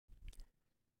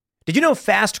Did you know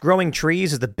Fast Growing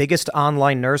Trees is the biggest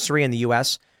online nursery in the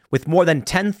U.S. with more than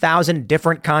 10,000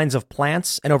 different kinds of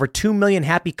plants and over 2 million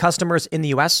happy customers in the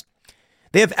U.S.?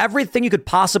 They have everything you could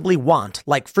possibly want,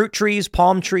 like fruit trees,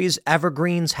 palm trees,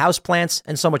 evergreens, houseplants,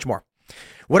 and so much more.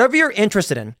 Whatever you're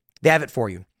interested in, they have it for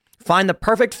you. Find the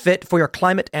perfect fit for your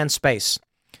climate and space.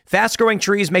 Fast Growing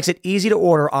Trees makes it easy to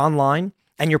order online,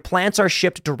 and your plants are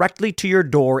shipped directly to your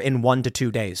door in 1 to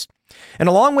 2 days. And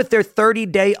along with their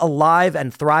 30-day Alive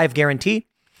and Thrive guarantee,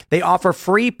 they offer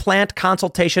free plant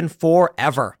consultation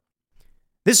forever.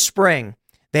 This spring,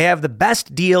 they have the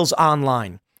best deals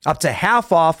online, up to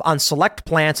half off on select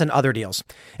plants and other deals.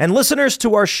 And listeners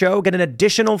to our show get an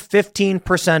additional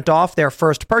 15% off their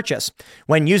first purchase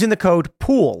when using the code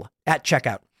POOL at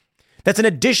checkout. That's an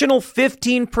additional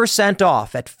 15%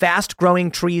 off at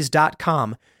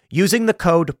fastgrowingtrees.com using the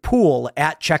code POOL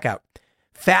at checkout.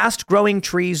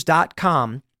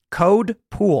 fastgrowingtrees.com, code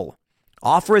POOL.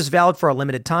 Offer is valid for a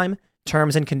limited time.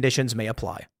 Terms and conditions may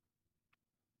apply.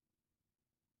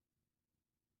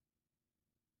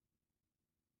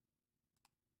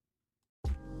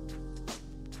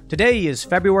 Today is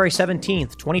February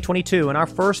 17th, 2022, and our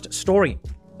first story.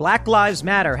 Black Lives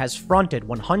Matter has fronted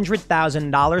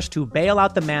 $100,000 to bail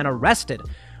out the man arrested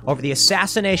over the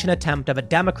assassination attempt of a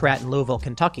Democrat in Louisville,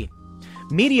 Kentucky.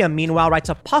 Media, meanwhile, writes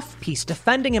a puff piece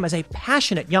defending him as a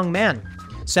passionate young man,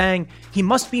 saying he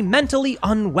must be mentally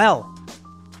unwell.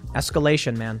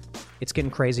 Escalation, man. It's getting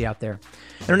crazy out there.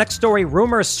 In our next story,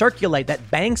 rumors circulate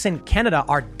that banks in Canada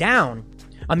are down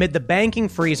amid the banking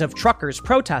freeze of truckers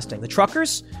protesting. The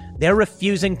truckers, they're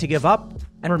refusing to give up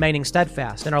and remaining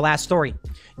steadfast. In our last story,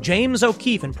 James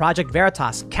O'Keefe and Project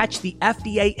Veritas catch the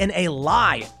FDA in a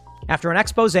lie after an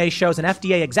expose shows an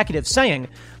FDA executive saying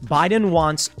Biden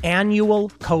wants annual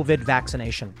COVID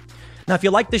vaccination. Now, if you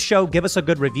like this show, give us a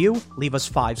good review, leave us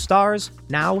 5 stars.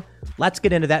 Now, let's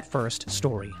get into that first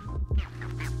story.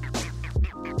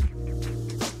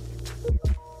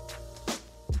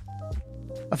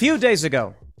 A few days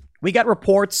ago, we got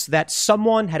reports that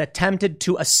someone had attempted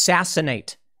to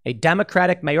assassinate a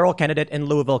Democratic mayoral candidate in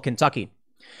Louisville, Kentucky.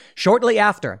 Shortly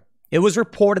after, it was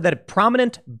reported that a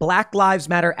prominent Black Lives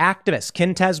Matter activist,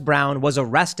 Kintez Brown, was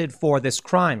arrested for this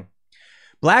crime.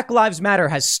 Black Lives Matter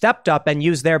has stepped up and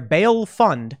used their bail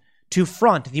fund to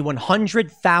front the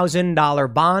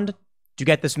 $100,000 bond to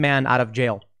get this man out of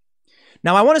jail.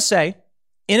 Now, I want to say,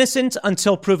 innocent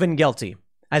until proven guilty,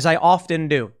 as I often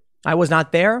do. I was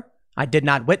not there. I did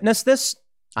not witness this.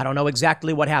 I don't know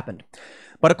exactly what happened.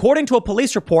 But according to a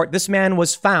police report, this man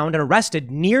was found and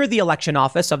arrested near the election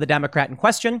office of the Democrat in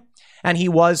question, and he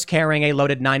was carrying a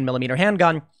loaded 9mm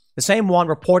handgun, the same one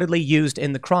reportedly used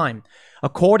in the crime.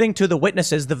 According to the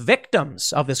witnesses, the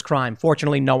victims of this crime,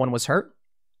 fortunately no one was hurt.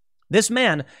 This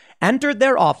man entered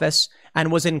their office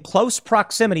and was in close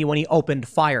proximity when he opened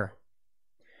fire.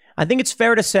 I think it's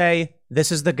fair to say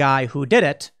this is the guy who did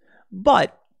it,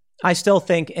 but I still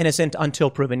think innocent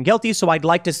until proven guilty, so I'd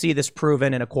like to see this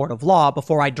proven in a court of law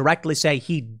before I directly say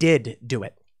he did do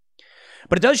it.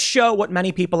 But it does show what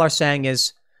many people are saying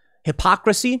is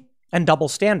hypocrisy and double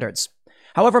standards.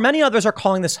 However, many others are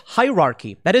calling this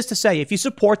hierarchy. That is to say, if you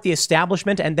support the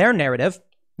establishment and their narrative,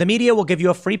 the media will give you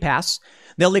a free pass.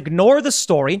 They'll ignore the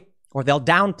story or they'll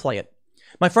downplay it.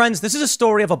 My friends, this is a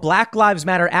story of a Black Lives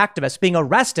Matter activist being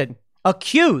arrested,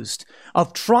 accused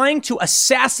of trying to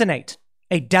assassinate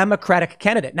a Democratic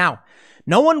candidate. Now,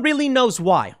 no one really knows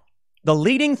why. The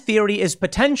leading theory is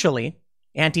potentially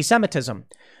anti-Semitism.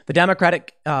 The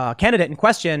Democratic candidate in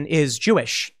question is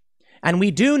Jewish. And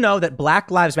we do know that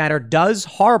Black Lives Matter does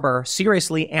harbor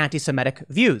seriously anti-Semitic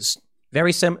views,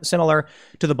 very similar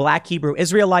to the Black Hebrew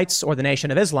Israelites or the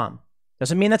Nation of Islam.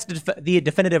 Doesn't mean that's the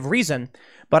definitive reason,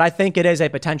 but I think it is a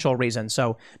potential reason.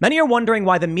 So many are wondering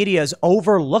why the media is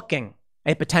overlooking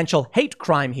a potential hate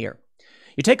crime here.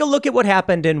 You take a look at what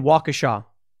happened in Waukesha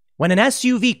when an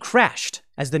SUV crashed,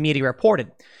 as the media reported.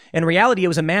 In reality, it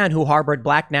was a man who harbored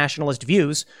black nationalist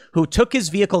views who took his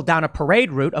vehicle down a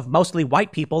parade route of mostly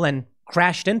white people and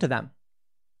crashed into them.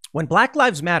 When Black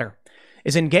Lives Matter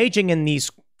is engaging in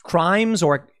these crimes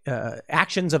or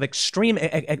actions of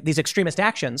these extremist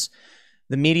actions,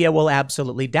 the media will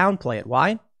absolutely downplay it.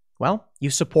 Why? Well, you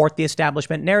support the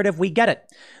establishment narrative. We get it.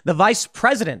 The vice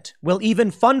president will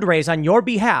even fundraise on your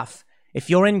behalf if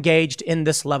you're engaged in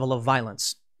this level of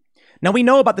violence. Now, we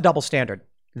know about the double standard.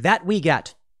 That we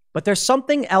get. But there's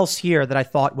something else here that I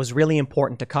thought was really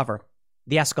important to cover.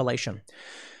 The escalation.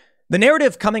 The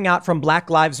narrative coming out from Black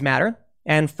Lives Matter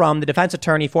and from the defense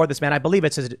attorney for this man, I believe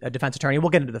it's a defense attorney, we'll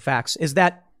get into the facts, is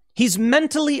that he's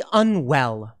mentally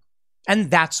unwell. And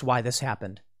that's why this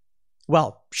happened.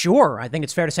 Well, sure, I think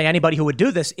it's fair to say anybody who would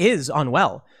do this is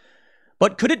unwell.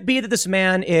 But could it be that this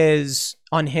man is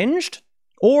unhinged?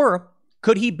 Or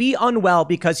could he be unwell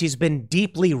because he's been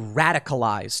deeply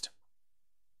radicalized?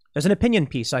 There's an opinion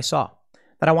piece I saw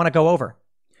that I want to go over.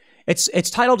 It's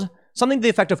titled something to the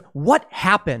effect of, "What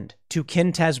happened to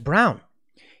Kintez Brown?"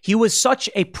 He was such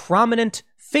a prominent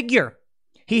figure.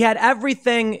 He had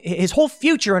everything, his whole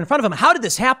future in front of him. How did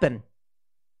this happen?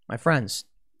 My friends,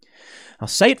 I'll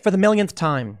say it for the millionth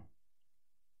time.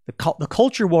 The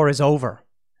culture war is over.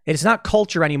 It is not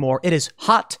culture anymore. It is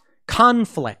hot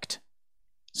conflict.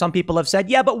 Some people have said,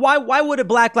 yeah, but why would a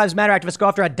Black Lives Matter activist go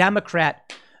after a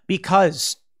Democrat?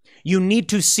 Because you need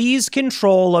to seize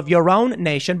control of your own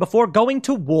nation before going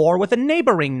to war with a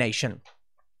neighboring nation.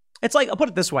 It's like, I'll put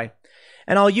it this way,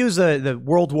 and I'll use the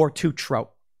World War II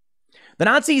trope. The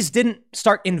Nazis didn't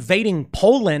start invading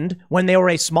Poland when they were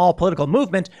a small political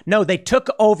movement. No, they took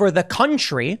over the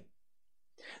country,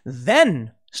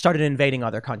 then started invading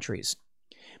other countries.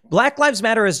 Black Lives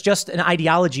Matter is just an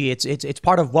ideology. It's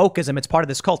part of wokeism. It's part of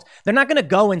this cult. They're not going to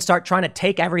go and start trying to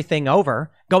take everything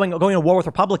over, going to war with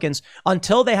Republicans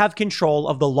until they have control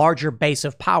of the larger base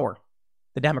of power,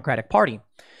 the Democratic Party.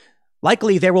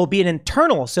 Likely there will be an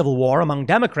internal civil war among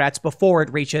Democrats before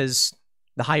it reaches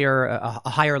a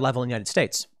higher level in the United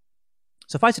States.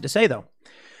 Suffice it to say, though,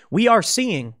 we are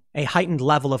seeing a heightened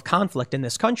level of conflict in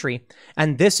this country,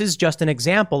 and this is just an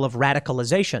example of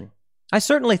radicalization. I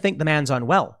certainly think the man's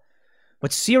unwell.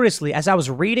 But seriously, as I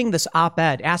was reading this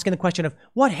op-ed, asking the question of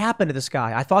what happened to this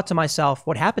guy, I thought to myself,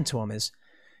 what happened to him is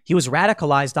he was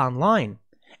radicalized online.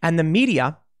 And the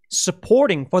media,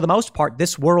 supporting, for the most part,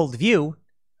 this worldview,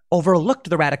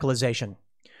 overlooked the radicalization,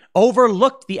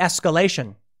 overlooked the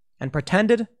escalation, and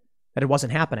pretended that it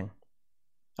wasn't happening.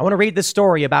 I want to read this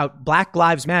story about Black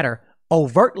Lives Matter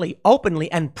overtly,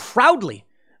 openly, and proudly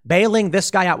bailing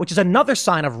this guy out, which is another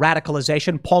sign of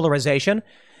radicalization, polarization,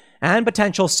 and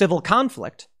potential civil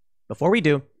conflict. Before we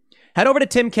do, head over to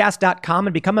timcast.com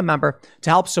and become a member to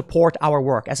help support our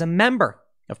work. As a member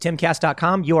of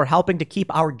timcast.com, you are helping to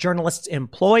keep our journalists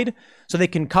employed so they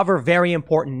can cover very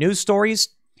important news stories.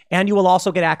 And you will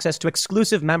also get access to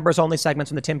exclusive members-only segments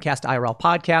from the Timcast IRL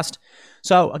podcast.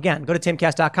 So again, go to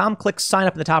timcast.com, click sign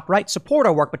up in the top right, support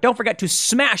our work, but don't forget to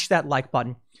smash that like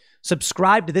button.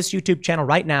 Subscribe to this YouTube channel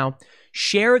right now.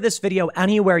 Share this video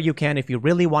anywhere you can if you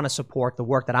really want to support the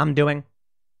work that I'm doing.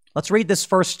 Let's read this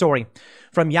first story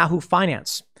from Yahoo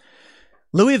Finance.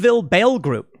 Louisville Bail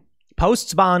Group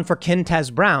posts bond for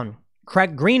Kintez Brown,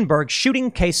 Craig Greenberg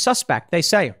shooting case suspect, they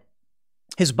say.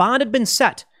 His bond had been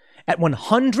set at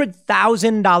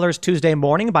 $100,000 Tuesday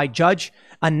morning by Judge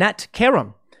Annette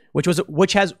Karam, which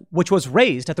was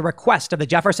raised at the request of the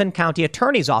Jefferson County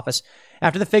Attorney's Office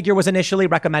after the figure was initially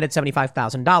recommended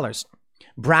 $75,000.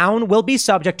 Brown will be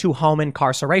subject to home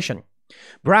incarceration.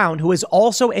 Brown, who is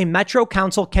also a Metro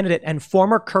Council candidate and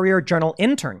former Courier-Journal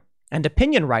intern and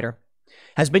opinion writer,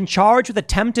 has been charged with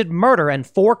attempted murder and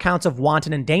 4 counts of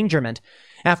wanton endangerment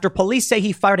after police say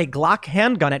he fired a Glock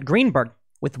handgun at Greenberg,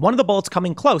 with one of the bullets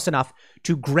coming close enough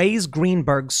to graze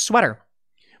Greenberg's sweater.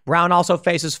 Brown also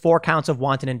faces 4 counts of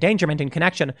wanton endangerment in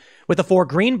connection with the 4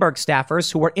 Greenberg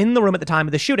staffers who were in the room at the time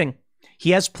of the shooting.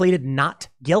 He has pleaded not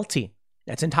guilty.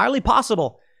 It's entirely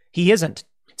possible he isn't.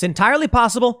 It's entirely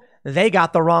possible they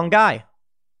got the wrong guy.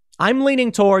 I'm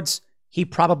leaning towards he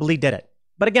probably did it.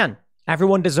 But again,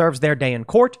 everyone deserves their day in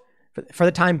court. For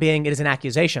the time being, it is an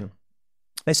accusation.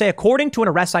 They say, according to an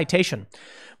arrest citation,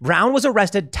 Brown was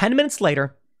arrested 10 minutes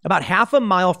later, about half a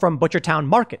mile from Butchertown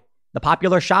Market, the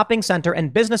popular shopping center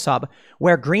and business hub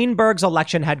where Greenberg's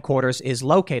election headquarters is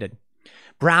located.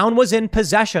 Brown was in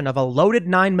possession of a loaded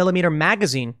 9mm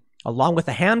magazine, along with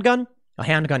a handgun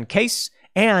case,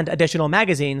 and additional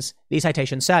magazines, the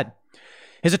citation said.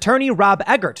 His attorney, Rob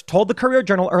Eggert, told the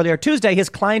Courier-Journal earlier Tuesday his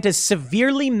client is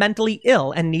severely mentally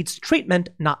ill and needs treatment,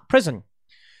 not prison.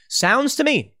 Sounds to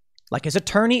me like his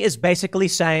attorney is basically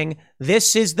saying,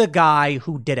 this is the guy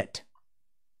who did it.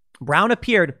 Brown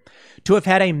appeared to have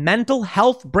had a mental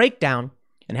health breakdown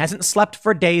and hasn't slept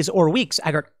for days or weeks,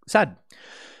 Eggert said.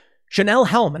 Chanel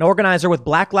Helm, an organizer with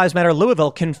Black Lives Matter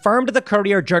Louisville, confirmed to the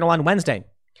Courier-Journal on Wednesday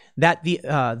that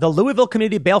the Louisville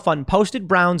Community Bail Fund posted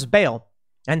Brown's bail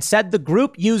and said the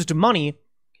group used money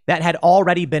that had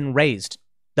already been raised.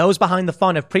 Those behind the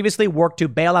fund have previously worked to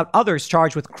bail out others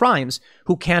charged with crimes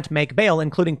who can't make bail,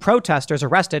 including protesters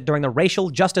arrested during the racial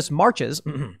justice marches,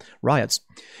 riots,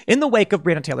 in the wake of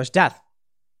Breonna Taylor's death.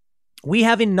 We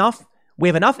have enough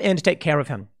in to take care of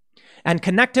him and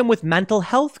connect him with mental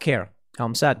health care,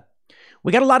 Helm said.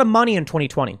 We got a lot of money in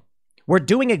 2020. We're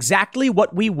doing exactly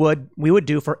what we would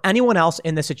do for anyone else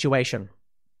in this situation.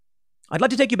 I'd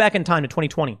like to take you back in time to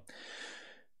 2020.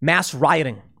 Mass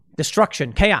rioting,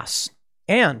 destruction, chaos.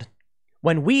 And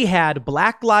when we had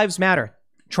Black Lives Matter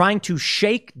trying to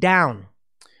shake down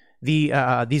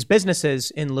these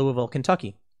businesses in Louisville,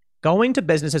 Kentucky, going to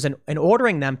businesses and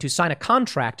ordering them to sign a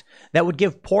contract that would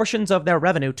give portions of their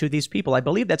revenue to these people. I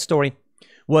believe that story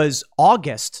was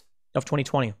August of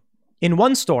 2020. In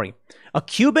one story, a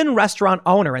Cuban restaurant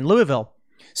owner in Louisville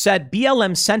said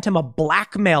BLM sent him a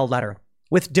blackmail letter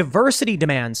with diversity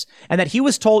demands and that he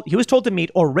was told to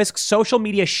meet or risk social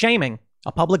media shaming,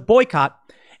 a public boycott,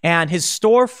 and his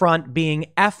storefront being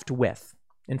effed with.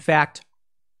 In fact,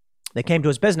 they came to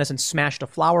his business and smashed a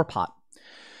flower pot.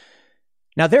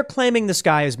 Now, they're claiming this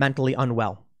guy is mentally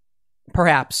unwell.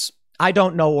 Perhaps. I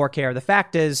don't know or care. The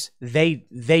fact is, they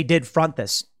did front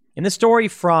this. In this story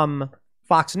from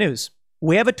Fox News,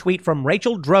 we have a tweet from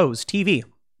Rachel Droz TV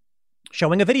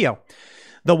showing a video.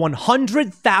 The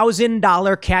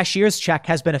 $100,000 cashier's check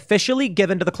has been officially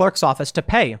given to the clerk's office to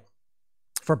pay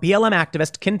for BLM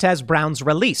activist Kintez Brown's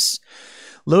release.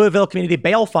 Louisville Community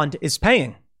Bail Fund is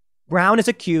paying. Brown is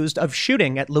accused of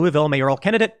shooting at Louisville mayoral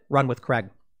candidate. Run with Craig.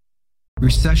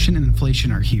 Recession and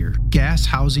inflation are here. Gas,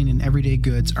 housing, and everyday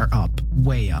goods are up,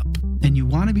 way up. And you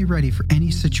want to be ready for any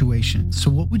situation.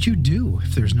 So what would you do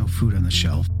if there's no food on the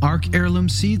shelf? ARC Heirloom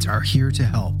Seeds are here to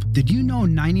help. Did you know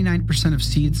 99% of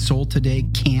seeds sold today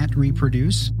can't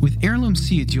reproduce? With Heirloom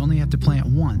Seeds, you only have to plant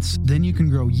once. Then you can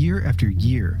grow year after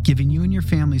year, giving you and your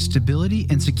family stability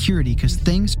and security because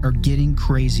things are getting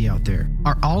crazy out there.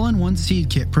 Our all-in-one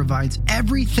seed kit provides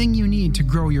everything you need to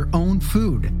grow your own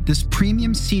food. This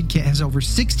premium seed kit has over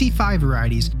 65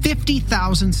 varieties,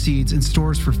 50,000 seeds in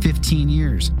stores for 15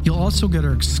 years. You'll also get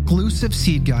our exclusive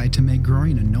seed guide to make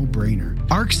growing a no-brainer.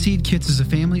 ARC Seed Kits is a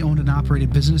family-owned and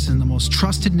operated business and the most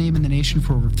trusted name in the nation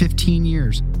for over 15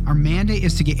 years. Our mandate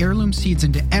is to get heirloom seeds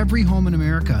into every home in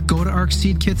America. Go to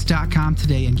arcseedkits.com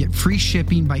today and get free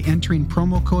shipping by entering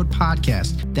promo code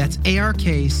podcast. That's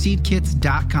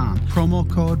ARKseedkits.com, promo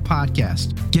code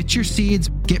podcast. Get your seeds,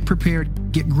 get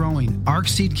prepared, get growing.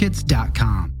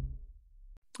 arcseedkits.com.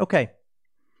 Okay.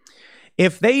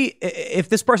 If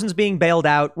this person's being bailed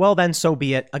out, well, then so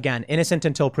be it. Again, innocent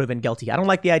until proven guilty. I don't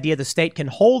like the idea the state can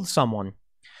hold someone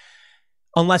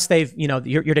unless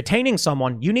you're detaining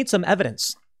someone. You need some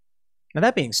evidence. Now,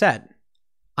 that being said,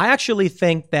 I actually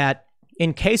think that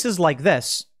in cases like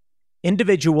this,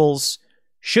 individuals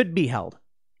should be held.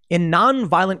 In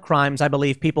non-violent crimes, I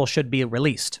believe people should be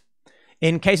released.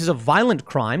 In cases of violent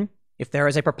crime, if there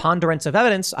is a preponderance of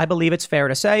evidence, I believe it's fair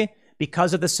to say,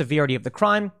 because of the severity of the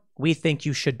crime, we think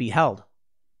you should be held.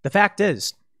 The fact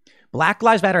is, Black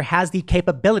Lives Matter has the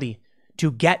capability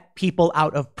to get people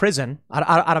out of prison,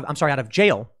 out of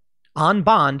jail, on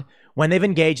bond when they've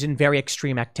engaged in very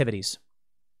extreme activities.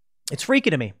 It's freaky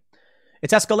to me.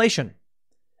 It's escalation.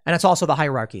 And it's also the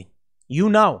hierarchy. You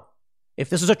know,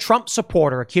 if this was a Trump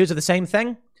supporter accused of the same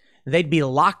thing, they'd be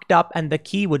locked up and the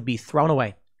key would be thrown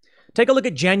away. Take a look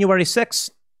at January 6th.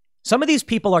 Some of these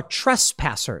people are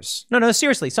trespassers. No,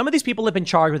 seriously. Some of these people have been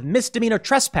charged with misdemeanor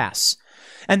trespass,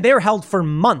 and they're held for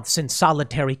months in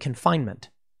solitary confinement.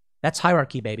 That's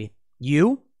hierarchy, baby.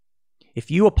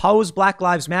 If you oppose Black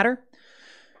Lives Matter,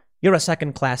 you're a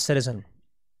second-class citizen.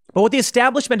 But what the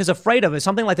establishment is afraid of is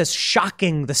something like this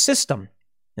shocking the system.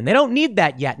 And they don't need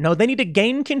that yet. No, they need to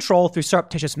gain control through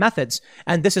surreptitious methods,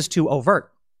 and this is too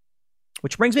overt.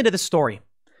 Which brings me to this story,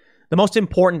 the most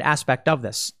important aspect of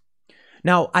this.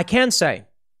 Now, I can say,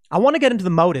 I want to get into the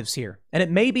motives here, and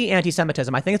it may be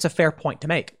anti-Semitism. I think it's a fair point to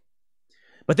make.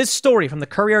 But this story from the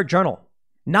Courier-Journal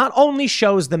not only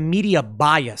shows the media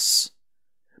bias,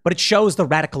 but it shows the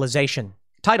radicalization.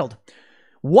 Titled,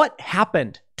 "What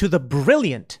Happened to the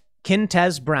Brilliant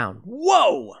Kintez Brown?"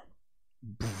 Whoa!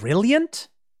 Brilliant?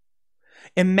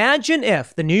 Imagine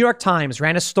if the New York Times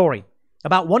ran a story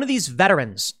about one of these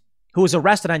veterans who was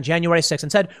arrested on January 6th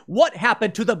and said, "What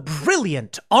happened to the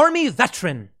brilliant Army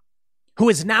veteran who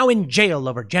is now in jail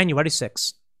over January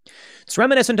 6th?" It's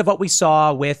reminiscent of what we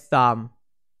saw with the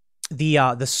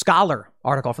Scholar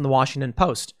article from the Washington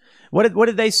Post. What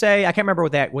did they say? I can't remember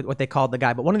what they called the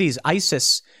guy, but one of these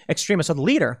ISIS extremists, so the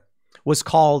leader was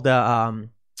called,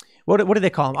 what did they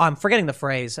call him? Oh, I'm forgetting the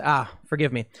phrase.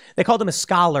 Forgive me. They called him a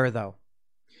scholar, though.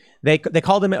 They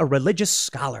called him a religious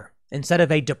scholar, instead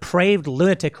of a depraved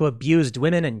lunatic who abused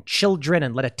women and children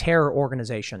and led a terror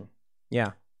organization.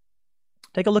 Yeah.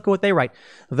 Take a look at what they write.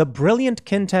 The brilliant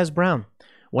Kintez Brown.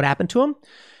 What happened to him?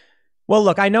 Well,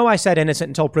 look, I know I said innocent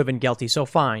until proven guilty, so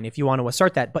fine if you want to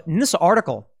assert that. But in this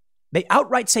article, they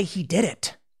outright say he did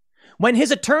it. When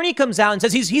his attorney comes out and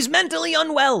says he's mentally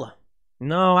unwell.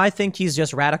 No, I think he's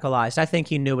just radicalized. I think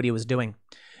he knew what he was doing.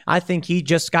 I think he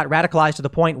just got radicalized to the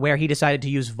point where he decided to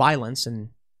use violence, and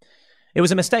it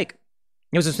was a mistake.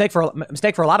 It was a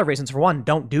mistake for a lot of reasons. For one,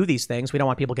 don't do these things. We don't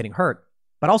want people getting hurt.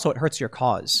 But also it hurts your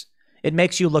cause. It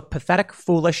makes you look pathetic,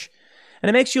 foolish, and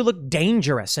it makes you look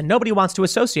dangerous, and nobody wants to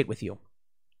associate with you.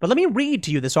 But let me read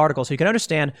to you this article so you can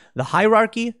understand the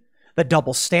hierarchy, the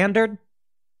double standard,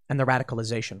 and the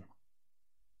radicalization.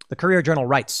 The Courier-Journal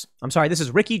writes, this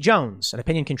is Ricky Jones, an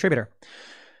opinion contributor.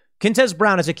 Quintez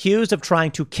Brown is accused of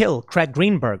trying to kill Craig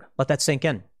Greenberg. Let that sink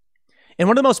in. In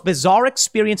one of the most bizarre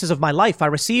experiences of my life, I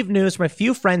received news from a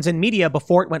few friends in media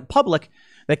before it went public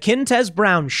that Quintez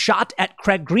Brown shot at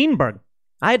Craig Greenberg.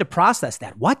 I had to process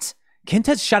that. What?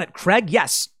 Quintez shot at Craig?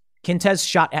 Yes, Quintez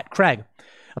shot at Craig.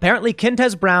 Apparently,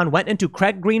 Quintez Brown went into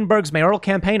Craig Greenberg's mayoral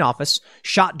campaign office,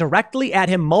 shot directly at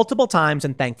him multiple times,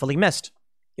 and thankfully missed.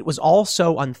 It was all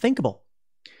so unthinkable.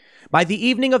 By the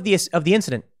evening of the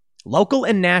incident, local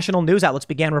and national news outlets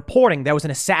began reporting there was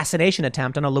an assassination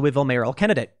attempt on a Louisville mayoral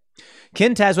candidate.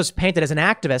 Quintez was painted as an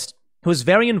activist who was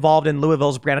very involved in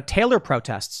Louisville's Breonna Taylor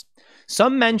protests.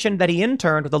 Some mentioned that he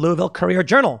interned with the Louisville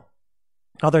Courier-Journal.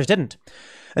 Others didn't.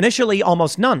 Initially,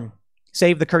 almost none,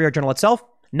 save the Courier-Journal itself,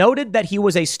 noted that he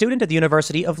was a student at the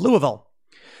University of Louisville.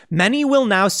 Many will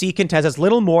now see Quintez as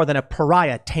little more than a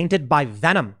pariah tainted by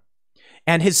venom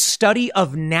and his study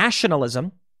of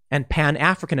nationalism and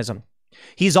Pan-Africanism.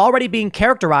 He's already being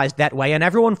characterized that way, and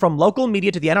everyone from local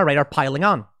media to the NRA are piling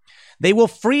on. They will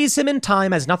freeze him in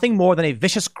time as nothing more than a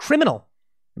vicious criminal,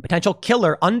 a potential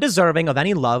killer undeserving of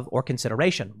any love or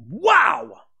consideration.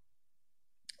 Wow!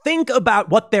 Think about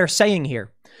what they're saying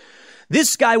here.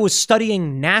 This guy was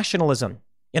studying nationalism.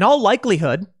 In all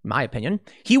likelihood, in my opinion,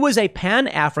 he was a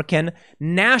Pan-African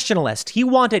nationalist. He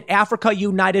wanted Africa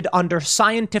united under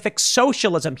scientific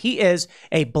socialism. He is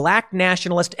a black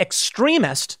nationalist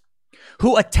extremist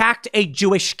who attacked a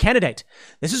Jewish candidate.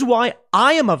 This is why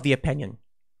I am of the opinion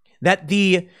that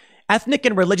the ethnic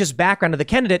and religious background of the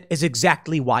candidate is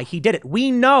exactly why he did it.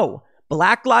 We know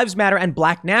Black Lives Matter and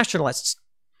black nationalists,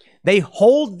 they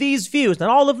hold these views,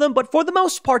 not all of them, but for the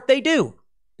most part they do,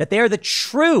 that they are the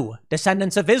true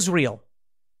descendants of Israel.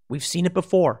 We've seen it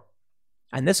before.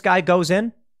 And this guy goes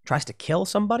in, tries to kill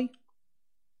somebody.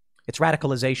 It's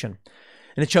radicalization.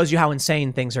 And it shows you how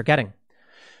insane things are getting.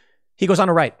 He goes on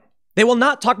to write, they will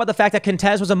not talk about the fact that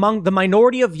Quintez was among the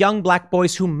minority of young black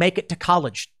boys who make it to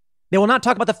college. They will not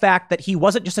talk about the fact that he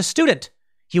wasn't just a student.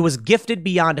 He was gifted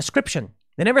beyond description.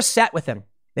 They never sat with him.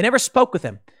 They never spoke with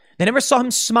him. They never saw him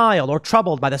smile or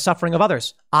troubled by the suffering of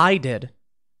others. I did.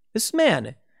 This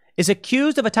man is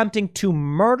accused of attempting to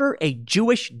murder a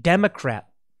Jewish Democrat.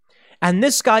 And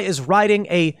this guy is writing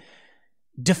a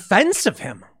defense of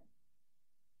him.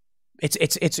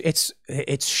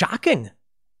 It's shocking.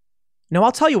 Now,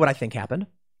 I'll tell you what I think happened.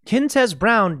 Quintez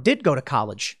Brown did go to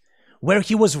college where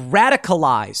he was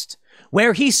radicalized,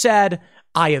 where he said,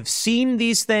 I have seen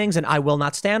these things and I will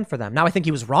not stand for them. Now, I think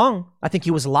he was wrong. I think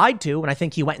he was lied to, and I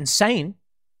think he went insane.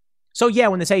 So yeah,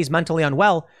 when they say he's mentally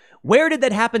unwell, where did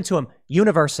that happen to him?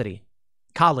 University,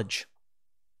 college.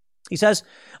 He says,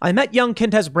 I met young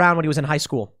Quintez Brown when he was in high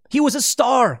school. He was a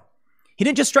star. He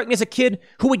didn't just strike me as a kid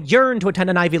who would yearn to attend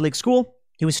an Ivy League school.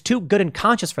 He was too good and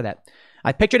conscious for that.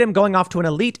 I pictured him going off to an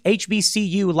elite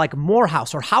HBCU like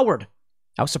Morehouse or Howard.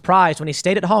 I was surprised when he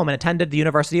stayed at home and attended the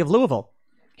University of Louisville.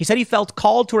 He said he felt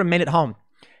called to remain at home.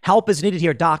 Help is needed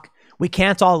here, Doc. We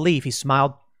can't all leave, he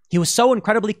smiled. He was so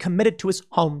incredibly committed to his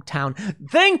hometown.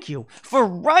 Thank you for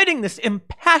writing this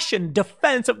impassioned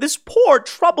defense of this poor,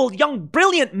 troubled, young,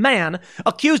 brilliant man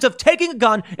accused of taking a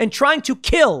gun and trying to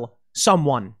kill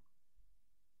someone.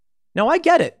 Now, I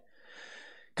get it,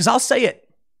 because I'll say it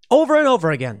over and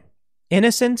over again.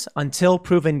 Innocent until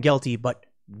proven guilty, but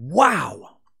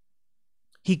wow.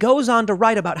 He goes on to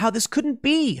write about how this couldn't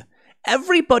be.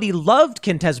 Everybody loved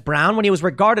Quintez Brown when he was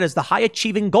regarded as the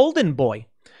high-achieving golden boy.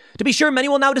 To be sure, many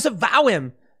will now disavow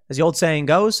him. As the old saying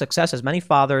goes, success has many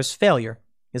fathers, failure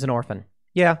is an orphan.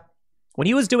 Yeah, when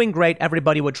he was doing great,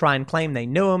 everybody would try and claim they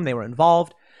knew him, they were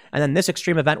involved, and then this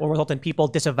extreme event will result in people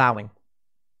disavowing.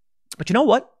 But you know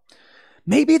what?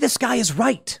 Maybe this guy is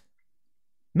right.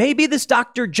 Maybe this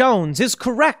Dr. Jones is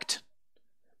correct.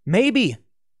 Maybe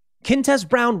Quintez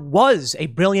Brown was a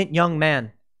brilliant young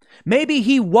man. Maybe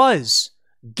he was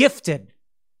gifted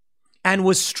and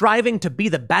was striving to be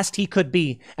the best he could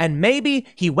be. And maybe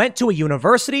he went to a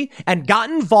university and got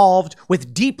involved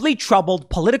with deeply troubled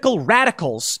political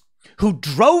radicals who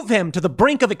drove him to the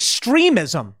brink of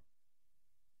extremism.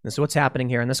 This is what's happening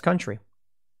here in this country.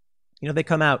 You know, they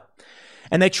come out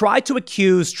and they try to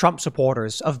accuse Trump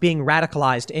supporters of being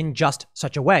radicalized in just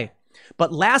such a way.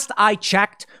 But last I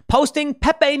checked, posting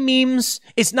Pepe memes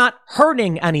is not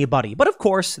hurting anybody. But of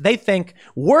course, they think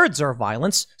words are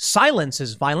violence, silence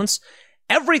is violence,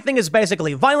 Everything is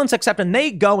basically violence, except when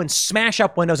they go and smash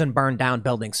up windows and burn down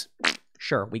buildings.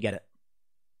 Sure, we get it.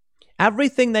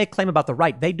 Everything they claim about the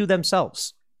right, they do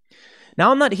themselves.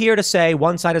 Now, I'm not here to say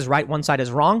one side is right, one side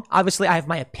is wrong. Obviously, I have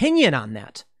my opinion on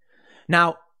that.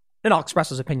 Now, and I'll express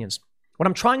those opinions. What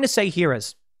I'm trying to say here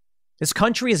is this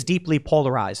country is deeply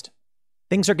polarized.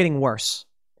 Things are getting worse.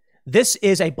 This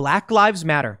is a Black Lives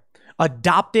Matter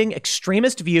adopting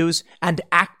extremist views and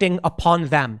acting upon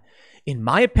them. In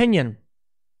my opinion,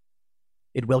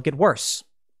 it will get worse.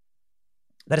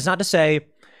 That is not to say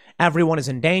everyone is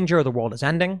in danger or the world is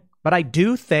ending, but I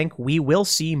do think we will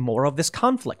see more of this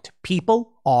conflict.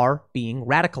 People are being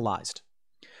radicalized.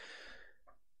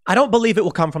 I don't believe it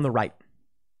will come from the right.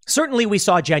 Certainly we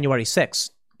saw January 6th,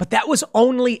 but that was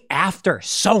only after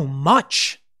so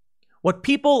much.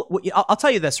 I'll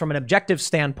tell you this from an objective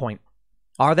standpoint.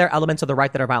 Are there elements of the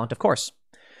right that are violent? Of course.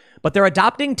 But they're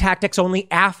adopting tactics only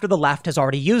after the left has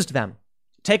already used them.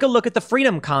 Take a look at the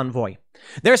Freedom Convoy.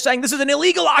 They're saying this is an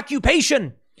illegal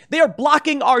occupation. They are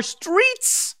blocking our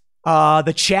streets.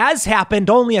 The Chaz happened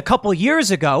only a couple years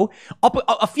ago.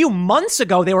 A few months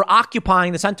ago, they were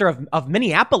occupying the center of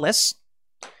Minneapolis.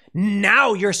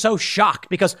 Now you're so shocked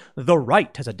because the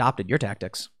right has adopted your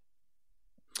tactics.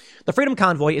 The Freedom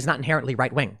Convoy is not inherently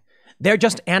right-wing. They're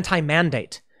just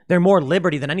anti-mandate. They're more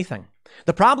liberty than anything.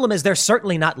 The problem is they're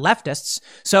certainly not leftists,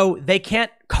 so they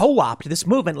can't co-opt this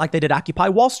movement like they did Occupy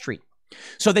Wall Street.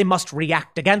 So they must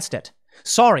react against it.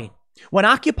 Sorry, when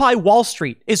Occupy Wall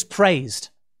Street is praised,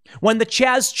 when the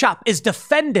Chaz Chop is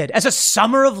defended as a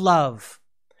summer of love,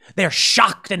 they're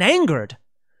shocked and angered.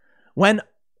 When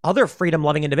other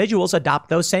freedom-loving individuals adopt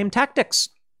those same tactics,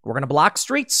 we're going to block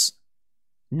streets.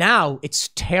 Now it's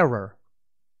terror.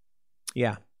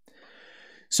 Yeah.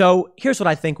 So here's what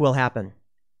I think will happen.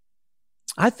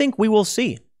 I think we will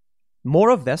see more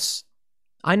of this.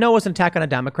 I know it's an attack on a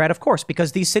Democrat, of course,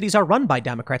 because these cities are run by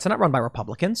Democrats. They're not run by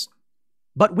Republicans.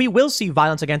 But we will see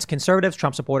violence against conservatives,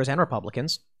 Trump supporters, and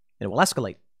Republicans. It will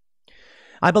escalate.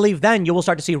 I believe then you will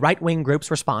start to see right-wing groups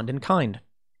respond in kind.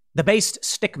 The based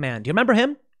stick man. Do you remember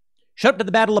him? Showed up to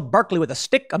the Battle of Berkeley with a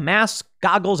stick, a mask,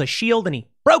 goggles, a shield, and he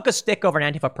broke a stick over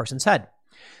an Antifa person's head.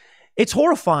 It's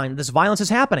horrifying that this violence is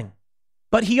happening.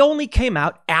 But he only came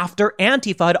out after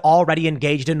Antifa had already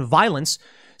engaged in violence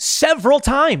several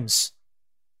times.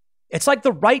 It's like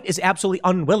the right is absolutely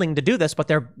unwilling to do this, but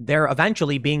they're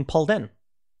eventually being pulled in.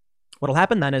 What'll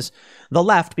happen then is the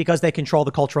left, because they control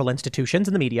the cultural institutions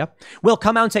and the media, will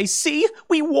come out and say, see,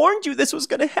 we warned you this was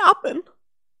going to happen.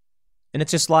 And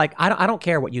it's just like, I don't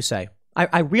care what you say.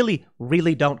 I really,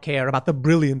 really don't care about the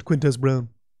brilliant Quintez Brown.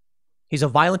 He's a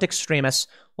violent extremist.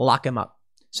 Lock him up.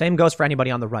 Same goes for anybody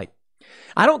on the right.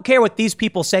 I don't care what these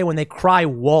people say when they cry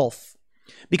wolf,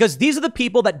 because these are the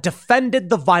people that defended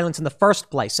the violence in the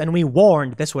first place, and we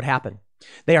warned this would happen.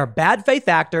 They are bad faith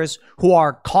actors who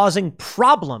are causing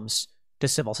problems to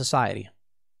civil society.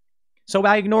 So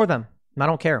I ignore them. I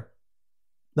don't care.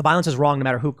 The violence is wrong no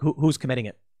matter who's committing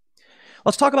it.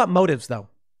 Let's talk about motives, though.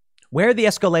 Where the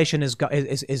escalation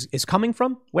is coming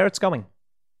from, where it's going.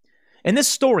 In this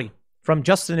story from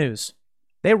Just the News,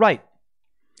 they write,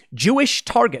 Jewish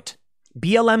target,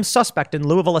 BLM suspect in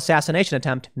Louisville assassination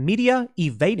attempt, media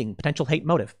evading potential hate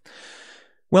motive.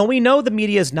 Well, we know the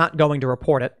media is not going to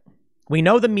report it. We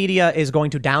know the media is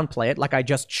going to downplay it, like I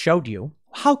just showed you.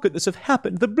 How could this have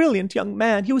happened? The brilliant young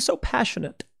man, he was so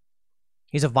passionate.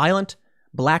 He's a violent,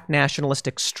 black nationalist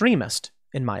extremist,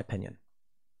 in my opinion.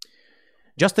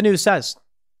 Just the News says,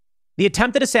 the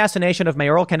attempted assassination of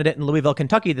mayoral candidate in Louisville,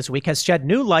 Kentucky this week has shed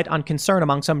new light on concern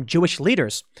among some Jewish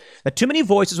leaders that too many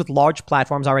voices with large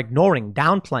platforms are ignoring,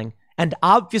 downplaying, and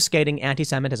obfuscating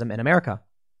anti-Semitism in America.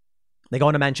 They go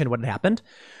on to mention what had happened.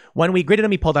 When we greeted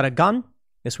him, he pulled out a gun.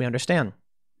 This we understand.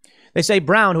 They say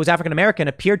Brown, who is African-American,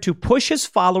 appeared to push his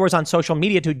followers on social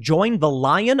media to join the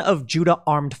Lion of Judah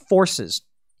Armed Forces,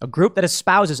 a group that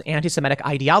espouses anti-Semitic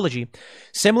ideology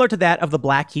similar to that of the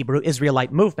Black Hebrew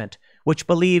Israelite movement, which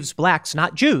believes blacks,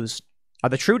 not Jews, are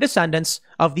the true descendants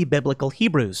of the biblical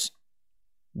Hebrews.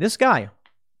 This guy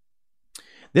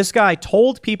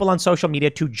told people on social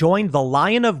media to join the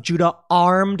Lion of Judah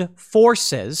Armed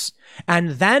Forces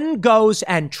and then goes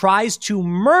and tries to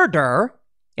murder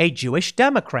a Jewish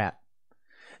Democrat.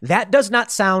 That does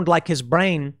not sound like his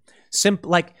brain. Let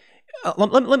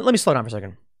me slow down for a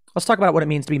second. Let's talk about what it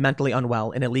means to be mentally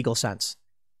unwell in a legal sense.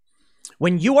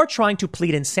 When you are trying to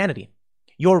plead insanity,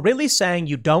 you're really saying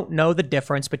you don't know the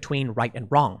difference between right and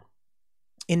wrong.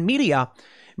 In media,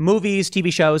 movies,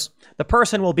 TV shows, the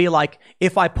person will be like,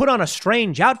 if I put on a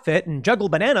strange outfit and juggle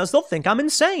bananas, they'll think I'm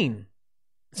insane.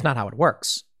 It's not how it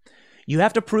works. You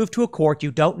have to prove to a court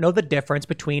you don't know the difference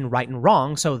between right and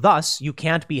wrong, so thus you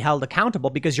can't be held accountable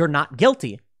because you're not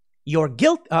guilty. You're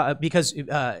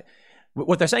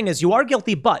what they're saying is you are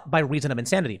guilty, but by reason of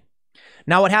insanity.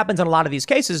 Now, what happens in a lot of these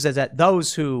cases is that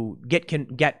those who get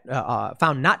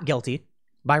found not guilty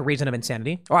by reason of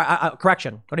insanity, or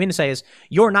correction, what I mean to say is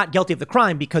you're not guilty of the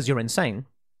crime because you're insane.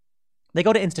 They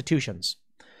go to institutions.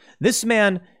 This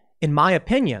man, in my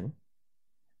opinion,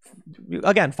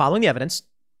 again, following the evidence,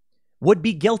 would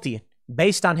be guilty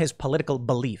based on his political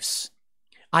beliefs.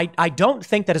 I don't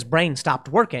think that his brain stopped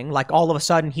working, like all of a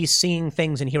sudden he's seeing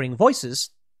things and hearing voices.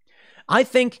 I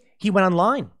think he went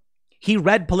online. He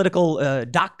read political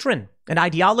doctrine and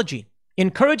ideology,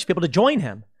 encouraged people to join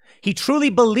him. He truly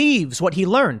believes what he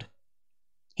learned.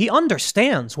 He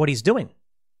understands what he's doing.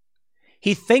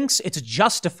 He thinks it's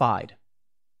justified.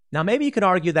 Now, maybe you could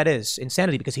argue that is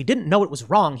insanity because he didn't know it was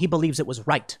wrong. He believes it was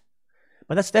right.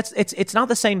 But it's not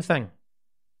the same thing.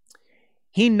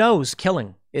 He knows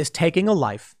killing is taking a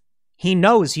life. He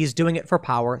knows he's doing it for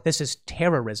power. This is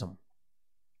terrorism.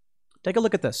 Take a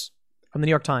look at this from the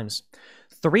New York Times.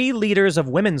 3 leaders of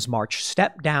Women's March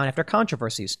step down after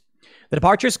controversies. The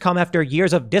departures come after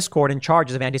years of discord and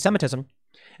charges of anti-Semitism,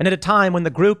 and at a time when the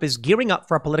group is gearing up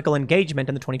for a political engagement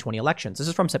in the 2020 elections. This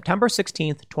is from September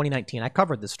 16th, 2019. I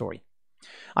covered this story.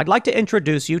 I'd like to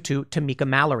introduce you to Tamika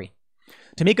Mallory.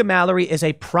 Tamika Mallory is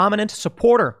a prominent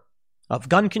supporter of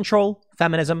gun control,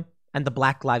 feminism, and the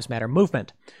Black Lives Matter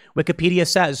movement. Wikipedia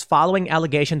says, following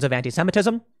allegations of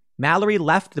anti-Semitism, Mallory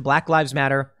left the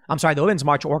the Women's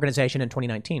March organization in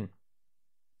 2019.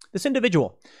 This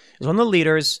individual is one of the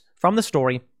leaders from the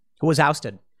story who was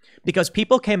ousted because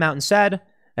people came out and said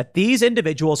that these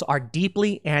individuals are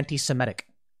deeply anti-Semitic.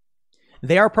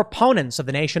 They are proponents of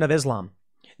the Nation of Islam.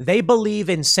 They believe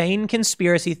insane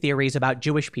conspiracy theories about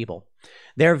Jewish people.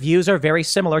 Their views are very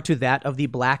similar to that of the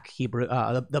Black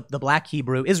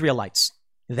Hebrew Israelites.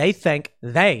 They think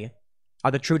they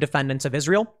are the true defendants of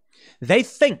Israel. They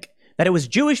think that it was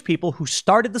Jewish people who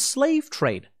started the slave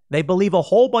trade. They believe a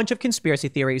whole bunch of conspiracy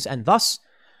theories, and thus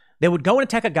they would go and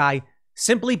attack a guy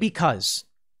simply because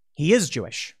he is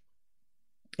Jewish.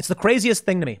 It's the craziest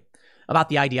thing to me about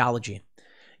the ideology.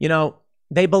 You know,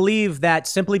 they believe that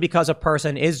simply because a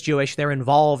person is Jewish, they're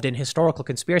involved in historical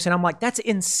conspiracy. And I'm like, that's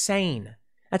insane.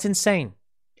 That's insane.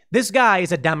 This guy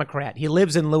is a Democrat. He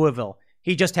lives in Louisville.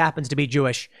 He just happens to be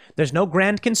Jewish. There's no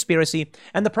grand conspiracy.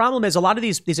 And the problem is a lot of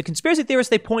these conspiracy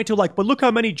theorists, they point to like, but look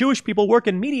how many Jewish people work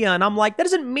in media. And I'm like, that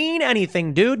doesn't mean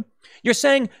anything, dude. You're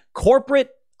saying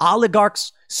corporate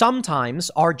oligarchs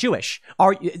sometimes are Jewish.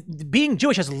 Being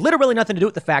Jewish has literally nothing to do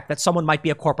with the fact that someone might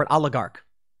be a corporate oligarch.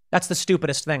 That's the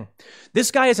stupidest thing.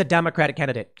 This guy is a Democratic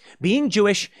candidate. Being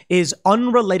Jewish is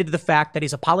unrelated to the fact that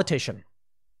he's a politician.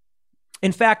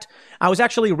 In fact, I was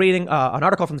actually reading an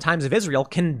article from the Times of Israel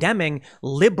condemning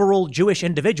liberal Jewish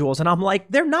individuals, and I'm like,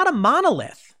 they're not a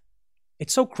monolith.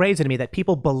 It's so crazy to me that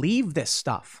people believe this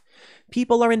stuff.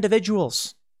 People are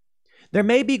individuals. There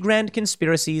may be grand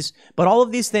conspiracies, but all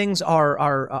of these things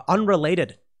are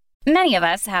unrelated. Many of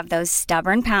us have those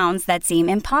stubborn pounds that seem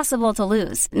impossible to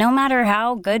lose, no matter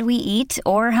how good we eat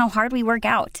or how hard we work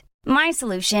out. My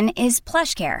solution is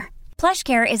PlushCare.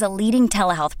 PlushCare is a leading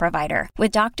telehealth provider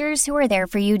with doctors who are there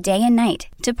for you day and night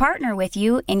to partner with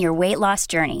you in your weight loss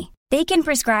journey. They can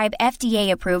prescribe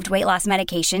FDA-approved weight loss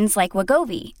medications like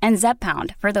Wegovy and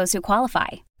Zepbound for those who qualify.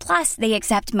 Plus, they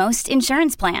accept most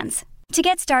insurance plans. To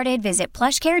get started, visit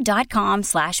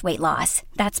plushcare.com/weightloss.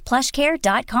 That's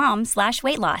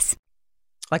plushcare.com/weightloss.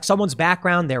 Like someone's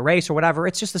background, their race or whatever,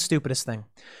 it's just the stupidest thing.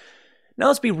 Now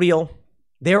let's be real.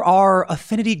 There are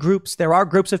affinity groups. There are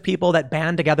groups of people that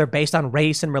band together based on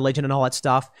race and religion and all that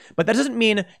stuff. But that doesn't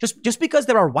mean just because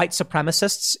there are white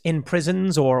supremacists in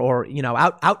prisons or you know,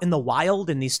 out in the wild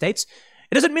in these states,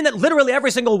 it doesn't mean that literally every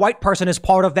single white person is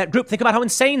part of that group. Think about how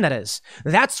insane that is.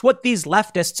 That's what these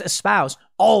leftists espouse.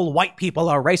 All white people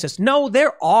are racist. No,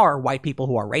 there are white people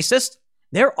who are racist.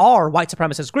 There are white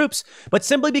supremacist groups, but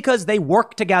simply because they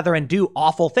work together and do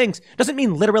awful things doesn't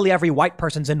mean literally every white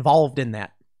person's involved in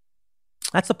that.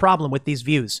 That's the problem with these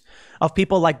views of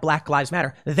people like Black Lives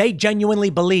Matter. They genuinely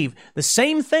believe the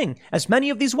same thing as many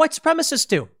of these white supremacists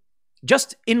do.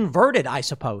 Just inverted, I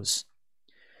suppose.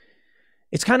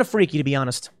 It's kind of freaky, to be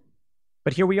honest.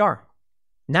 But here we are.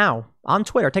 Now, on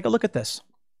Twitter, take a look at this.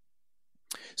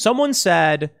 Someone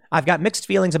said, I've got mixed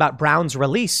feelings about Brown's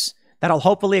release that I'll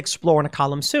hopefully explore in a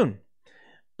column soon.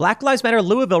 Black Lives Matter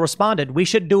Louisville responded, we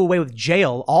should do away with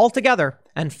jail altogether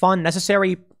and fund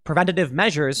necessary preventative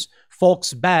measures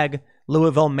folks beg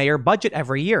Louisville mayor budget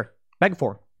every year. Beg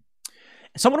for.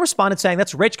 Someone responded saying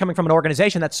that's rich coming from an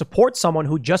organization that supports someone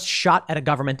who just shot at a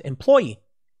government employee.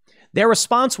 Their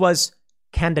response was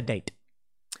candidate.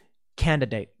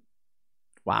 Candidate.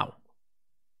 Wow.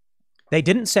 They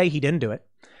didn't say he didn't do it.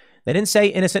 They didn't say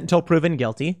innocent until proven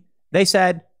guilty. They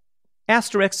said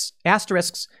asterisks,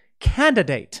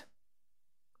 candidate.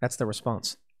 That's the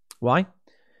response. Why?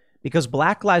 Because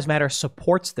Black Lives Matter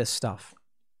supports this stuff.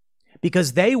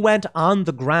 Because they went on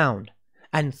the ground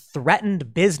and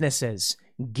threatened businesses.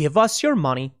 Give us your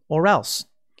money or else.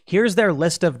 Here's their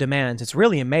list of demands. It's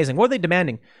really amazing. What are they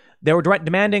demanding? They were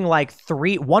demanding like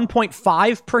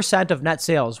 1.5% of net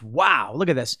sales. Wow, look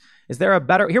at this. Is there a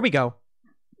better? Here we go.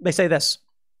 They say this.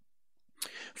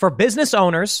 For business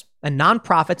owners and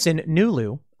nonprofits in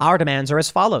Nulu, our demands are as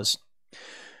follows.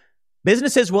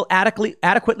 Businesses will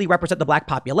adequately represent the Black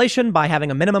population by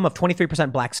having a minimum of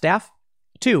 23% Black staff.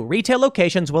 2, retail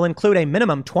locations will include a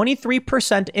minimum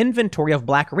 23% inventory of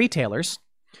Black retailers,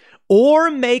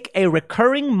 or make a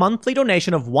recurring monthly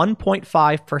donation of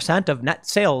 1.5% of net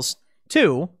sales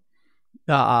to,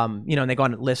 and they go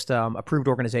on and list approved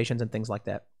organizations and things like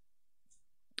that.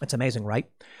 It's amazing, right?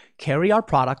 Carry our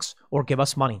products or give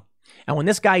us money. And when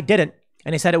this guy didn't,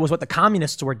 and he said it was what the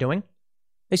communists were doing,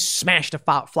 they smashed a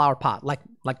flower pot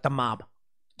like the mob.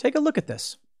 Take a look at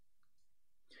this.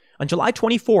 On July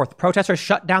 24th, protesters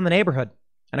shut down the neighborhood,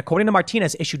 and according to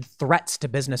Martinez, issued threats to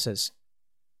businesses.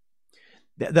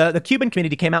 The Cuban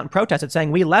community came out and protested,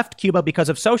 saying, "We left Cuba because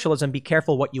of socialism. Be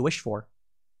careful what you wish for."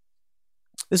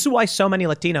 This is why so many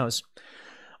Latinos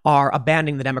are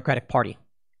abandoning the Democratic Party,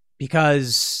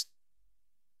 because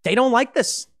they don't like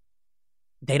this.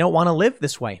 They don't want to live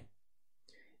this way.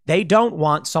 They don't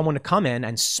want someone to come in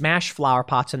and smash flower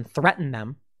pots and threaten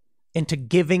them into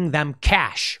giving them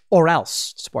cash or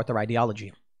else to support their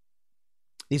ideology.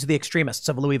 These are the extremists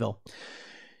of Louisville.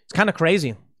 It's kind of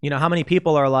crazy. You know, how many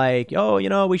people are like, oh,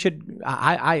 we should,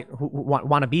 I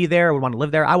want to be there, would want to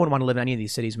live there. I wouldn't want to live in any of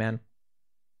these cities, man.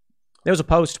 There was a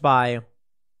post by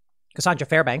Cassandra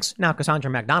Fairbanks, now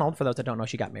Cassandra McDonald, for those that don't know,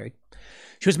 she got married.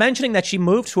 She was mentioning that she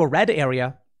moved to a red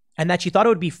area and that she thought it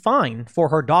would be fine for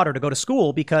her daughter to go to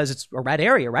school because it's a red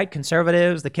area, right?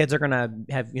 Conservatives, the kids are going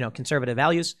to have, conservative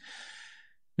values.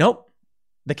 Nope.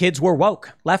 The kids were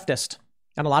woke, leftist,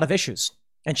 on a lot of issues.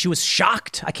 And she was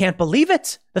shocked. I can't believe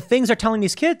it. The things they're telling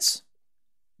these kids.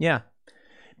 Yeah.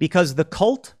 Because the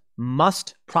cult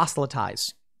must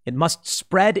proselytize. It must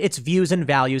spread its views and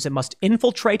values. It must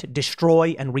infiltrate,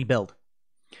 destroy, and rebuild.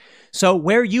 So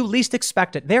where you least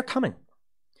expect it, they're coming.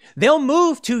 They'll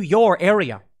move to your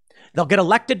area. They'll get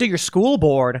elected to your school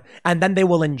board, and then they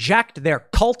will inject their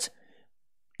cult,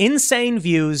 insane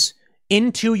views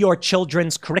into your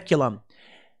children's curriculum.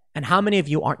 And how many of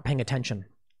you aren't paying attention?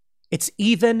 It's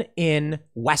even in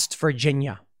West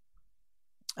Virginia.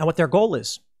 And what their goal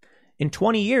is, in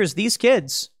 20 years, these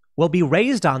kids will be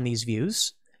raised on these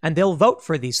views, and they'll vote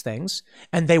for these things,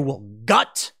 and they will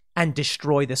gut and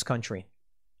destroy this country.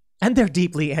 And they're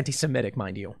deeply anti-Semitic,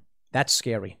 mind you. That's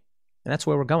scary. And that's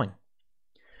where we're going.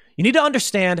 You need to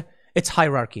understand its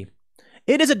hierarchy.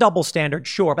 It is a double standard,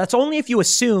 sure, but that's only if you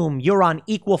assume you're on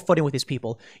equal footing with these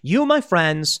people. You, my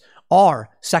friends, are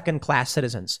second-class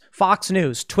citizens. Fox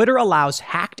News, Twitter allows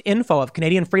hacked info of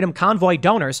Canadian Freedom Convoy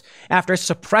donors after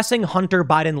suppressing Hunter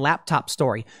Biden laptop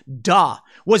story. Duh.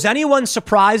 Was anyone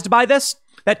surprised by this?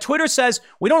 That Twitter says,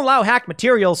 we don't allow hacked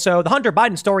material, so the Hunter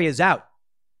Biden story is out.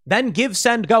 Then Give,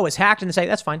 Send, Go is hacked and they say,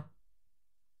 that's fine.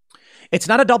 It's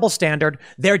not a double standard.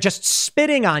 They're just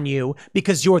spitting on you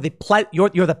because you're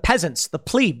the peasants, the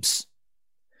plebes.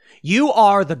 You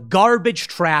are the garbage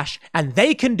trash, and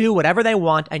they can do whatever they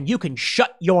want, and you can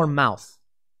shut your mouth.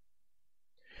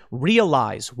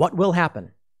 Realize what will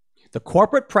happen. The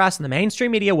corporate press and the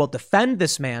mainstream media will defend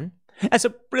this man as a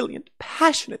brilliant,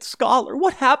 passionate scholar.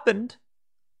 What happened?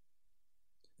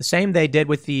 The same they did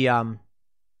with the I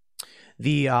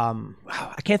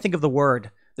can't think of the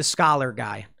word, the scholar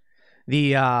guy.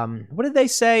 What did they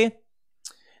say?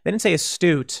 They didn't say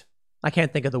astute. I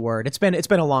can't think of the word. It's been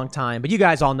a long time, but you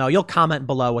guys all know. You'll comment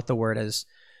below what the word is.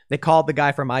 They called the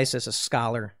guy from ISIS a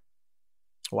scholar.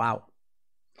 Wow.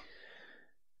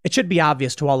 It should be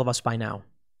obvious to all of us by now.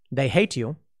 They hate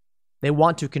you. They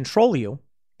want to control you.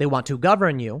 They want to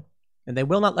govern you, and they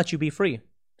will not let you be free.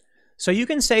 So you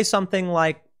can say something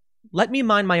like, let me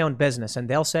mind my own business, and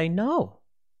they'll say, no,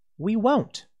 we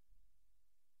won't.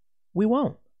 We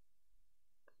won't.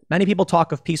 Many people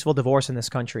talk of peaceful divorce in this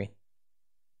country.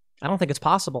 I don't think it's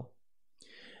possible.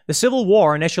 The Civil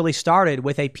War initially started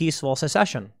with a peaceful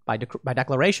secession by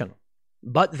declaration.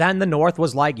 But then the North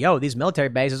was like, yo, these military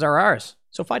bases are ours.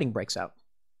 So fighting breaks out.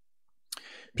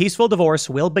 Peaceful divorce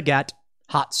will beget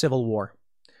hot civil war.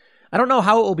 I don't know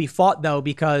how it will be fought, though,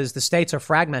 because the states are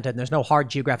fragmented and there's no hard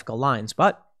geographical lines.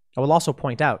 But I will also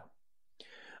point out,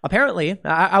 Apparently,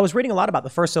 I was reading a lot about the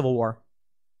First Civil War.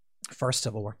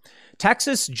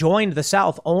 Texas joined the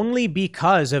South only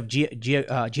because of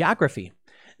geography.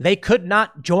 They could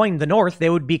not join the North. They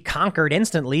would be conquered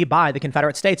instantly by the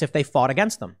Confederate States if they fought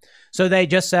against them. So they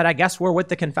just said, I guess we're with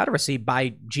the Confederacy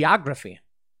by geography.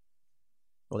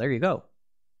 Well, there you go.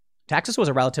 Texas was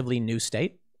a relatively new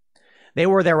state. They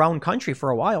were their own country for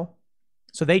a while.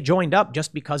 So they joined up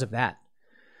just because of that.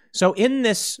 So in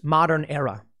this modern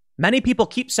era, many people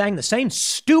keep saying the same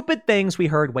stupid things we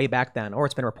heard way back then, or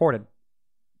it's been reported.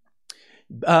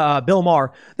 Bill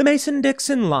Maher, the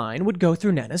Mason-Dixon line would go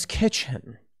through Nana's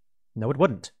kitchen. No, it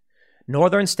wouldn't.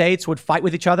 Northern states would fight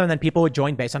with each other, and then people would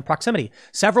join based on proximity.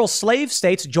 Several slave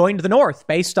states joined the North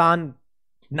based on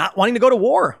not wanting to go to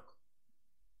war.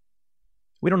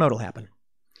 We don't know what'll happen,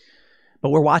 but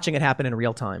we're watching it happen in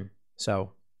real time.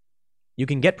 So you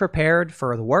can get prepared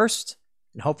for the worst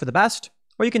and hope for the best,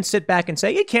 or you can sit back and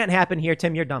say, it can't happen here,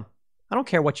 Tim, you're dumb. I don't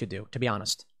care what you do, to be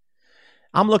honest.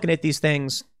 I'm looking at these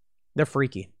things. They're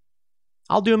freaky.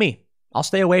 I'll do me. I'll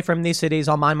stay away from these cities.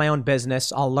 I'll mind my own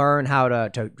business. I'll learn how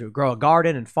to grow a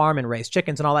garden and farm and raise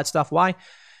chickens and all that stuff. Why?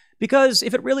 Because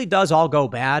if it really does all go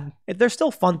bad, there's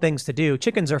still fun things to do.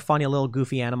 Chickens are funny little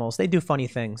goofy animals. They do funny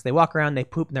things. They walk around, they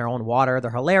poop in their own water.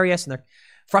 They're hilarious and they're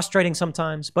frustrating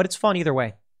sometimes, but it's fun either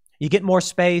way. You get more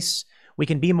space. We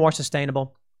can be more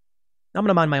sustainable. I'm going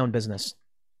to mind my own business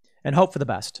and hope for the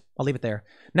best. I'll leave it there.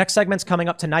 Next segment's coming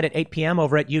up tonight at 8 p.m.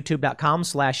 over at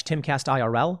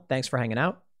youtube.com/TimCastIRL. Thanks for hanging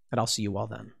out, and I'll see you all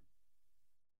then.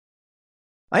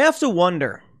 I have to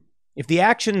wonder if the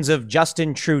actions of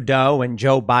Justin Trudeau and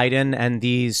Joe Biden and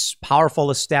these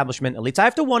powerful establishment elites, I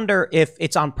have to wonder if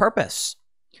it's on purpose,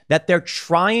 that they're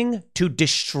trying to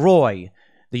destroy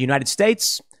the United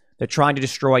States, they're trying to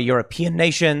destroy European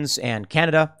nations and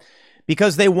Canada,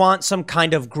 because they want some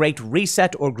kind of great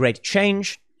reset or great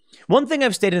change. One thing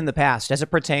I've stated in the past as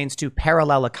it pertains to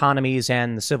parallel economies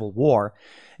and the Civil War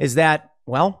is that,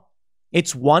 well,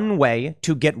 it's one way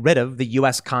to get rid of the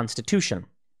U.S. Constitution.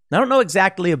 I don't know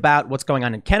exactly about what's going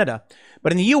on in Canada,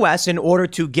 but in the U.S., in order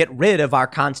to get rid of our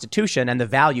Constitution and the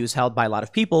values held by a lot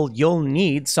of people, you'll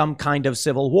need some kind of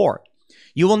civil war.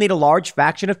 You will need a large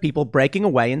faction of people breaking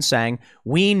away and saying,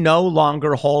 we no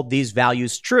longer hold these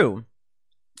values true.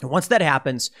 And once that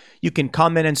happens, you can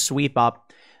come in and sweep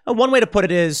up. And one way to put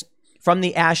it is, from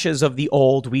the ashes of the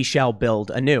old, we shall build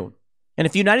anew. And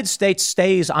if the United States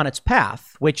stays on its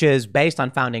path, which is based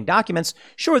on founding documents,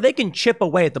 sure, they can chip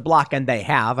away at the block, and they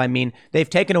have. I mean, they've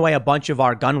taken away a bunch of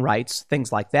our gun rights,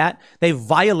 things like that. They've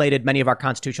violated many of our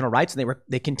constitutional rights, and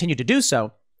they continue to do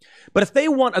so. But if they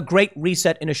want a great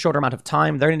reset in a shorter amount of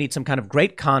time, they're going to need some kind of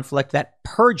great conflict that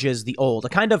purges the old, a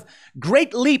kind of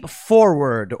great leap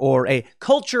forward or a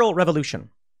cultural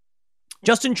revolution.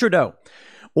 Justin Trudeau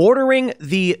ordering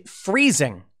the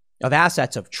freezing of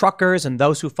assets of truckers and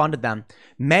those who funded them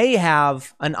may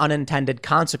have an unintended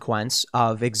consequence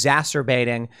of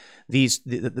exacerbating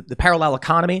the parallel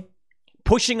economy,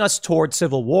 pushing us toward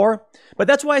civil war. But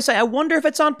that's why I say, I wonder if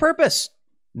it's on purpose.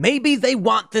 Maybe they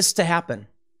want this to happen.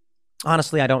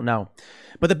 Honestly, I don't know.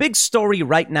 But the big story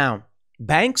right now,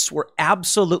 banks were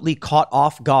absolutely caught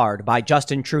off guard by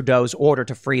Justin Trudeau's order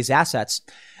to freeze assets,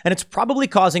 and it's probably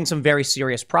causing some very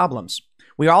serious problems.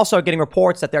 We are also getting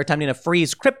reports that they're attempting to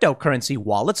freeze cryptocurrency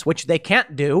wallets, which they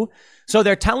can't do. So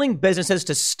they're telling businesses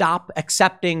to stop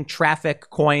accepting traffic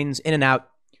coins in and out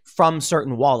from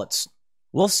certain wallets.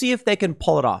 We'll see if they can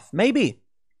pull it off. Maybe.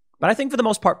 But I think for the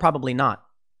most part, probably not.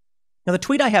 Now, the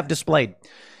tweet I have displayed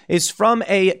is from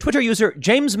a Twitter user,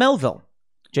 James Melville.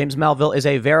 James Melville is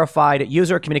a verified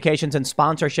user communications and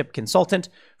sponsorship consultant,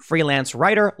 freelance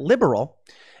writer, liberal.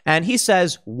 And he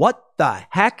says, what the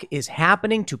heck is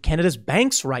happening to Canada's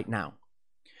banks right now?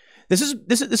 This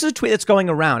is a tweet that's going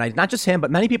around. Not just him, but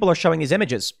many people are showing these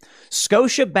images.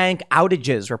 Scotiabank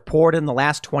outages reported in the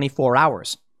last 24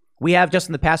 hours. We have just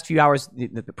in the past few hours,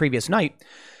 the previous night,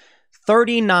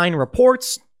 39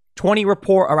 reports,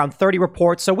 around 30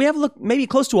 reports. So we have maybe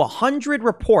close to 100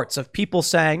 reports of people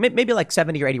saying, maybe like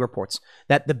 70 or 80 reports,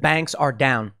 that the banks are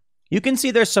down. You can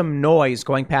see there's some noise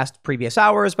going past previous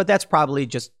hours, but that's probably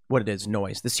just what it is,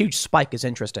 noise. This huge spike is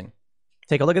interesting.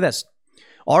 Take a look at this.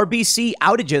 RBC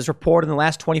outages reported in the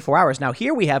last 24 hours. Now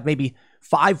here we have maybe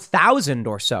 5,000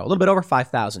 or so, a little bit over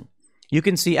 5,000. You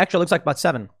can see, actually it looks like about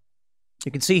 7.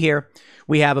 You can see here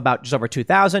we have about just over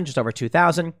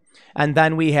 2,000. And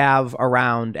then we have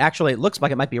around, actually it looks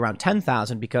like it might be around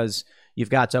 10,000 because you've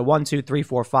got 1, 2, 3,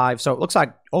 4, 5. So it looks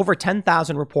like over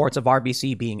 10,000 reports of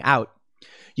RBC being out.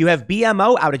 You have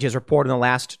BMO outages reported in the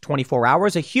last 24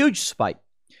 hours, a huge spike.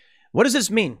 What does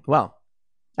this mean? Well,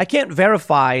 I can't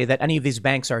verify that any of these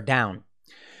banks are down.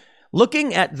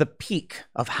 Looking at the peak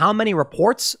of how many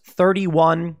reports,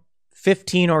 31,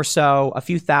 15 or so, a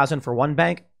few thousand for one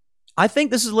bank, I think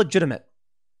this is legitimate.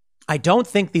 I don't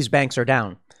think these banks are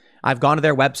down. I've gone to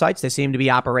their websites. They seem to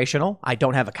be operational. I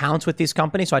don't have accounts with these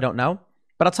companies, so I don't know.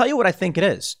 But I'll tell you what I think it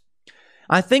is.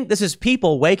 I think this is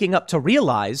people waking up to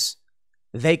realize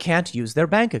they can't use their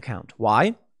bank account.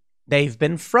 Why? They've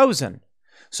been frozen.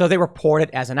 So they report it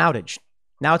as an outage.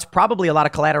 Now, it's probably a lot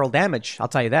of collateral damage. I'll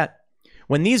tell you that.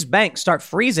 When these banks start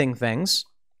freezing things,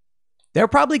 they're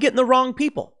probably getting the wrong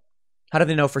people. How do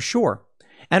they know for sure?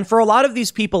 And for a lot of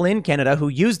these people in Canada who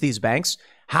use these banks,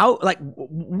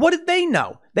 what did they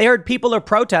know? They heard people are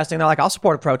protesting. They're like, I'll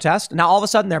support a protest. Now, all of a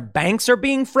sudden, their banks are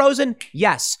being frozen?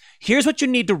 Yes. Here's what you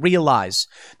need to realize.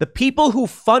 The people who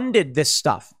funded this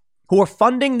stuff, who are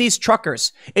funding these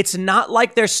truckers, it's not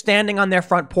like they're standing on their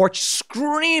front porch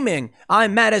screaming,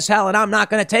 I'm mad as hell and I'm not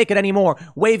going to take it anymore,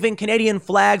 waving Canadian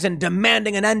flags and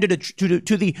demanding an end to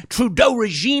the Trudeau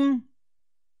regime.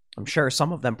 I'm sure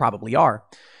some of them probably are.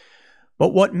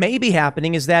 But what may be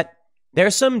happening is that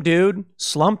there's some dude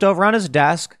slumped over on his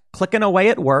desk, clicking away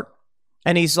at work,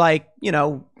 and he's like,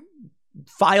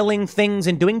 filing things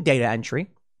and doing data entry.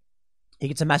 He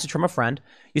gets a message from a friend.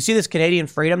 You see this Canadian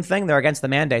freedom thing? They're against the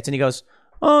mandates. And he goes,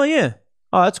 oh, yeah.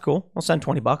 Oh, that's cool. I'll send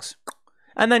 $20.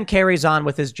 And then carries on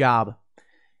with his job.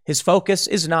 His focus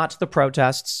is not the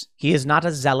protests. He is not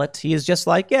a zealot. He is just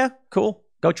like, yeah, cool.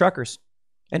 Go truckers.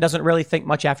 And doesn't really think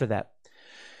much after that.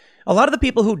 A lot of the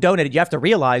people who donated, you have to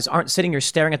realize, aren't sitting here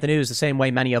staring at the news the same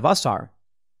way many of us are.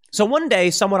 So one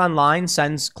day, someone online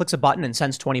clicks a button and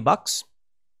sends $20.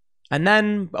 And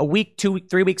then a week, 2,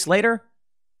 3 weeks later,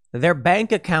 their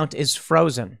bank account is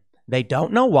frozen. They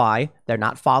don't know why. They're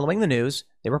not following the news.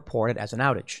 They report it as an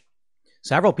outage.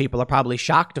 Several people are probably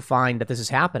shocked to find that this is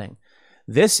happening.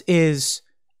 This is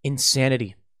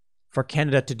insanity for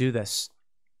Canada to do this.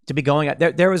 To be going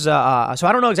at there was so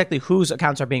I don't know exactly whose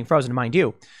accounts are being frozen, mind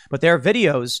you, but there are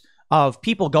videos of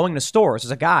people going to stores.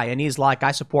 There's a guy and he's like,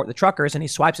 I support the truckers, and he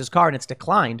swipes his card and it's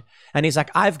declined. And he's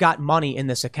like, I've got money in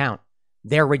this account.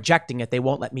 They're rejecting it. They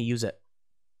won't let me use it.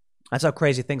 That's how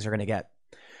crazy things are going to get,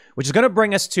 which is going to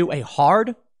bring us to a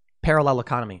hard parallel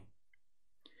economy,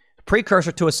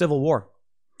 precursor to a civil war.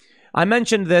 I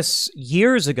mentioned this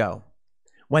years ago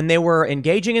when they were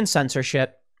engaging in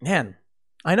censorship. Man,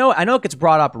 I know it gets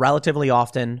brought up relatively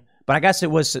often, but I guess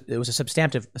it was a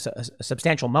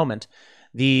substantial moment.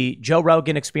 The Joe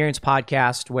Rogan Experience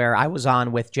podcast, where I was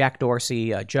on with Jack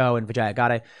Dorsey, Joe, and Vijay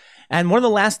Agade. And one of the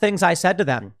last things I said to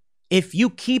them, if you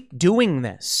keep doing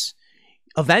this,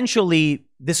 eventually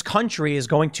this country is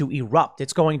going to erupt.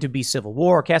 It's going to be civil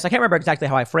war. I can't remember exactly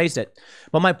how I phrased it.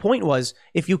 But my point was,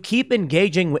 if you keep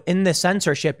engaging in this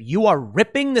censorship, you are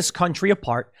ripping this country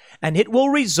apart, and it will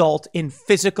result in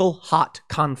physical hot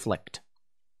conflict.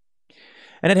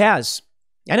 And it has,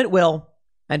 and it will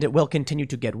continue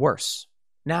to get worse.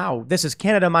 Now, this is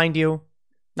Canada, mind you,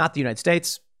 not the United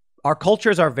States. Our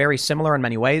cultures are very similar in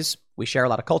many ways. We share a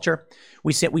lot of culture.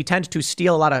 We tend to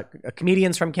steal a lot of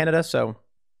comedians from Canada, so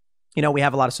we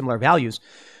have a lot of similar values,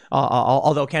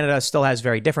 although Canada still has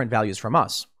very different values from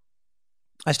us.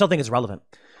 I still think it's relevant.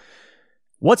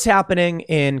 What's happening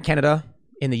in Canada,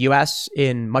 in the US,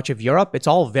 in much of Europe, it's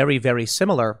all very, very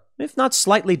similar, if not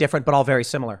slightly different, but all very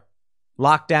similar.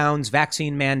 Lockdowns,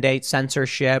 vaccine mandates,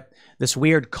 censorship, this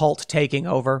weird cult taking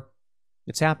over.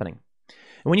 It's happening.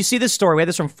 And when you see this story, we had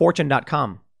this from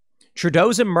Fortune.com.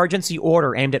 Trudeau's emergency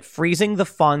order aimed at freezing the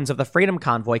funds of the Freedom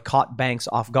Convoy caught banks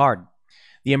off guard.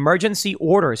 The emergency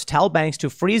orders tell banks to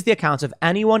freeze the accounts of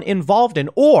anyone involved in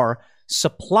or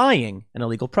supplying an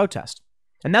illegal protest.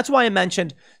 And that's why I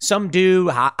mentioned some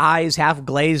dude, eyes half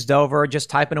glazed over, just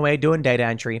typing away, doing data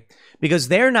entry, because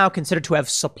they're now considered to have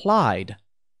supplied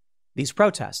these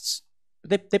protests.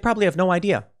 But they probably have no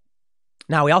idea.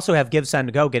 Now, we also have Give,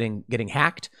 Send, Go getting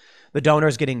hacked, the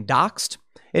donors getting doxxed.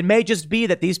 It may just be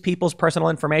that these people's personal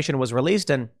information was released,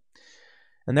 and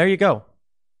there you go.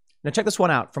 Now check this one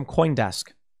out from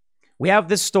CoinDesk. We have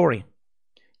this story.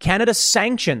 Canada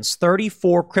sanctions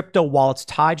 34 crypto wallets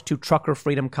tied to trucker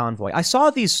freedom convoy. I saw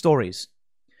these stories,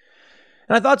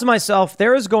 and I thought to myself,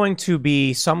 there is going to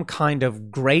be some kind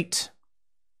of great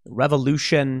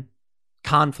revolution,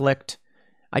 conflict.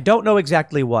 I don't know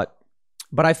exactly what,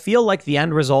 but I feel like the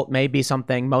end result may be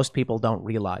something most people don't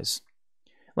realize.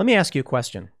 Let me ask you a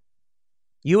question.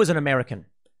 You as an American,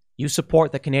 you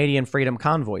support the Canadian freedom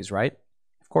convoys, right?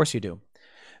 Of course you do.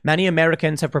 Many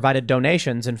Americans have provided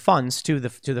donations and funds to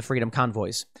the freedom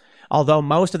convoys. Although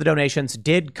most of the donations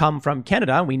did come from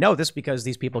Canada, and we know this because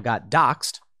these people got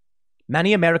doxxed,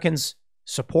 many Americans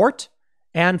support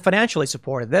and financially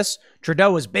supported this.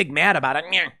 Trudeau was big mad about it.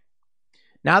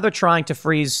 Now they're trying to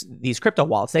freeze these crypto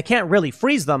wallets. They can't really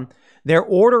freeze them. They're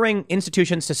ordering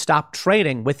institutions to stop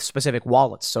trading with specific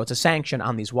wallets. So it's a sanction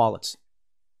on these wallets.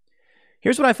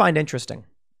 Here's what I find interesting.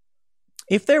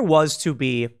 If there was to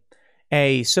be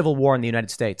a civil war in the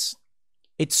United States,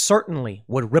 it certainly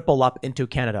would ripple up into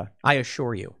Canada, I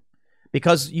assure you.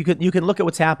 Because you can look at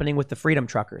what's happening with the Freedom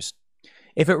Truckers.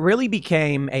 If it really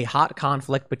became a hot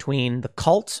conflict between the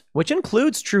cult, which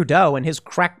includes Trudeau and his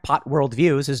crackpot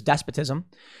worldviews, his despotism,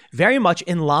 very much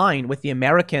in line with the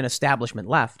American establishment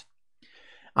left,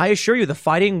 I assure you the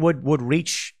fighting would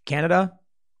reach Canada,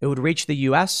 it would reach the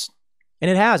US,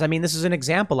 and it has. I mean, this is an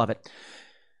example of it.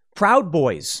 Proud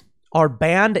Boys are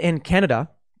banned in Canada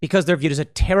because they're viewed as a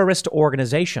terrorist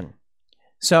organization.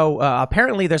 So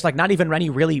apparently there's not even any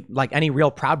real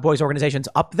Proud Boys organizations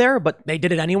up there, but they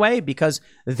did it anyway because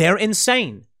they're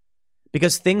insane.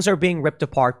 Because things are being ripped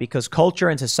apart, because culture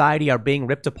and society are being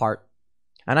ripped apart.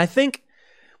 And I think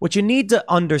what you need to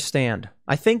understand,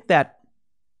 I think that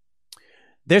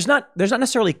there's not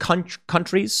necessarily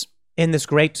countries in this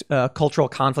great cultural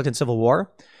conflict and civil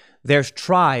war. There's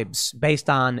tribes based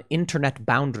on internet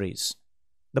boundaries.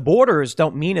 The borders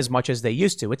don't mean as much as they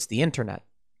used to. It's the internet.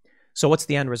 So what's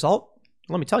the end result?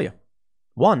 Let me tell you.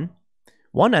 One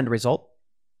end result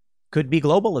could be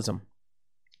globalism.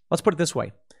 Let's put it this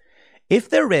way. If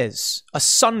there is a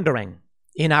sundering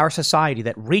in our society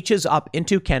that reaches up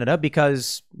into Canada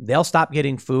because they'll stop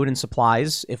getting food and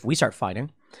supplies if we start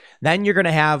fighting, then you're going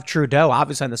to have Trudeau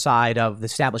obviously on the side of the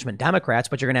establishment Democrats,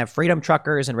 but you're going to have freedom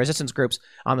truckers and resistance groups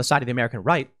on the side of the American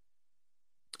right.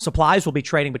 Supplies will be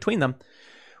trading between them.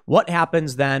 What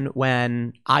happens then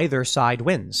when either side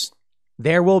wins?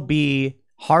 There will be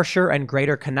harsher and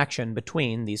greater connection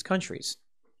between these countries.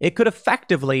 It could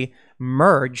effectively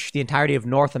merge the entirety of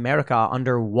North America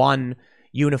under one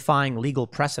unifying legal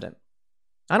precedent.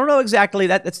 I don't know exactly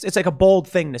that. It's like a bold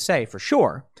thing to say for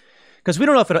sure, because we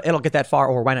don't know if it'll get that far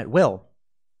or when it will.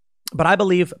 But I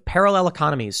believe parallel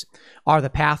economies are the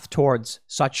path towards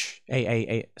such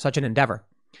an endeavor.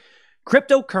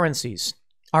 Cryptocurrencies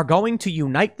are going to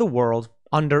unite the world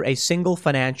under a single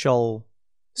financial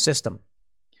system.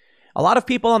 A lot of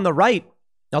people on the right,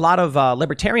 a lot of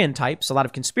libertarian types, a lot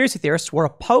of conspiracy theorists were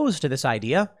opposed to this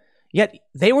idea, yet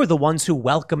they were the ones who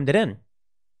welcomed it in.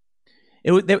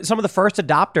 Some of the first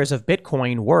adopters of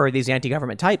Bitcoin were these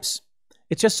anti-government types.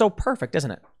 It's just so perfect,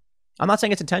 isn't it? I'm not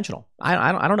saying it's intentional.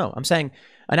 I don't know. I'm saying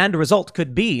an end result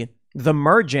could be the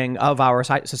merging of our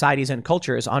societies and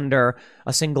cultures under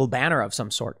a single banner of some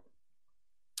sort.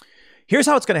 Here's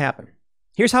how it's going to happen.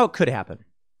 Here's how it could happen.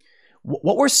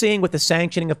 What we're seeing with the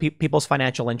sanctioning of people's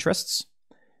financial interests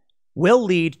will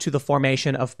lead to the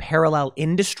formation of parallel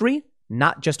industry,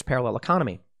 not just parallel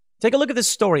economy. Take a look at this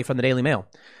story from the Daily Mail.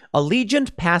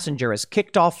 Allegiant passenger is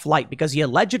kicked off flight because he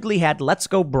allegedly had "Let's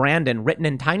Go Brandon" written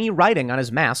in tiny writing on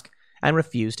his mask and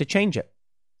refused to change it.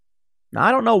 Now,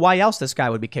 I don't know why else this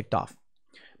guy would be kicked off,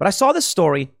 but I saw this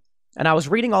story and I was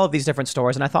reading all of these different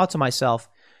stories and I thought to myself,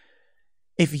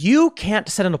 if you can't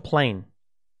sit on a plane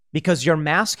because your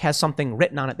mask has something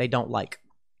written on it they don't like,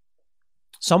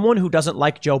 someone who doesn't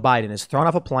like Joe Biden is thrown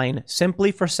off a plane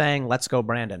simply for saying "Let's Go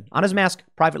Brandon" on his mask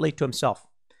privately to himself.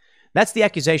 That's the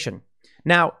accusation.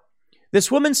 Now,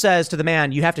 this woman says to the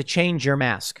man, "You have to change your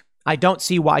mask." I don't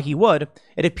see why he would.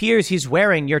 It appears he's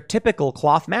wearing your typical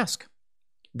cloth mask.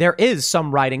 There is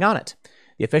some writing on it.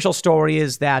 The official story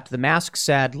is that the mask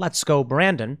said "Let's Go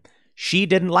Brandon." She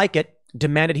didn't like it,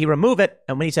 demanded he remove it,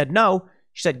 and when he said no,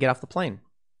 she said, "Get off the plane."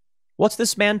 What's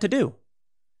this man to do?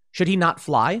 Should he not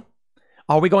fly?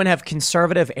 Are we going to have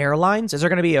conservative airlines? Is there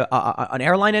going to be an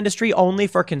airline industry only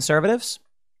for conservatives?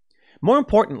 More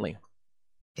importantly,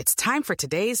 it's time for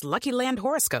today's Lucky Land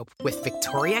horoscope with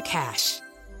Victoria Cash.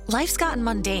 Life's gotten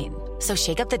mundane, so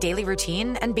shake up the daily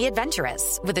routine and be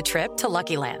adventurous with a trip to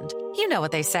Lucky Land. You know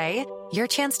what they say, your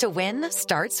chance to win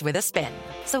starts with a spin.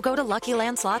 So go to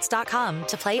LuckyLandSlots.com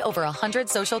to play over 100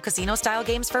 social casino-style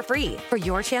games for free for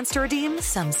your chance to redeem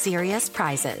some serious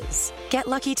prizes. Get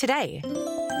lucky today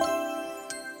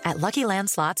at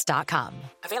LuckyLandSlots.com.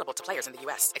 Available to players in the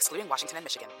U.S., excluding Washington and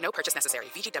Michigan. No purchase necessary.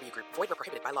 VGW Group. Void where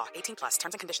prohibited by law. 18+.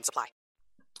 Terms and conditions apply.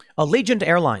 Allegiant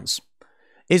Airlines.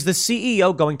 Is the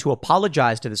CEO going to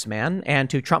apologize to this man and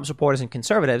to Trump supporters and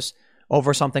conservatives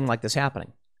over something like this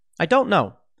happening? I don't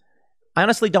know. I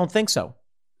honestly don't think so.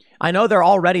 I know there are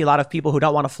already a lot of people who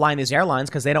don't want to fly in these airlines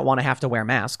because they don't want to have to wear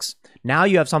masks. Now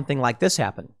you have something like this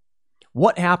happen.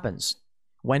 What happens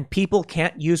when people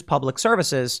can't use public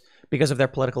services because of their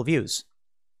political views?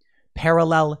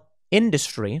 Parallel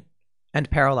industry and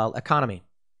parallel economy.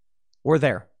 We're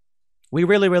there. We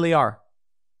really, really are.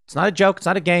 It's not a joke. It's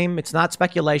not a game. It's not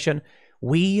speculation.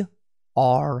 We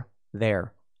are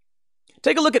there.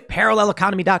 Take a look at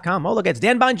paralleleconomy.com. Oh, look, it's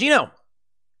Dan Bongino.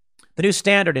 The new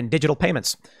standard in digital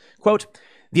payments. Quote,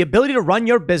 the ability to run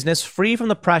your business free from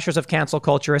the pressures of cancel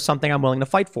culture is something I'm willing to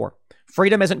fight for.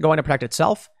 Freedom isn't going to protect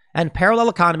itself, and Parallel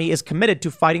Economy is committed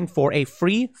to fighting for a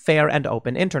free, fair, and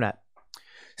open internet.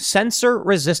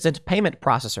 Censor-resistant payment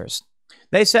processors.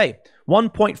 They say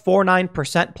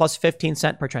 1.49% plus 15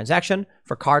 cents per transaction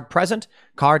for card present.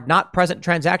 Card not present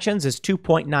transactions is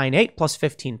 2.98 plus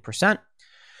 15%.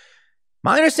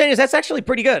 My understanding is that's actually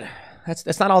pretty good.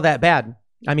 That's not all that bad.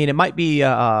 I mean, it might be,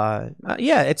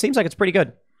 it seems like it's pretty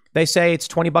good. They say it's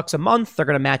 $20 a month. They're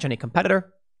going to match any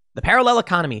competitor. The parallel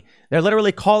economy. They're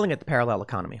literally calling it the parallel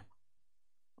economy.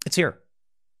 It's here.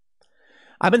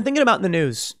 I've been thinking about in the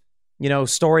news,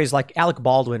 stories like Alec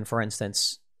Baldwin, for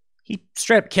instance. He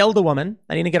straight up killed a woman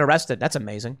and he didn't get arrested. That's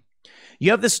amazing.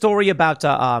 You have this story about,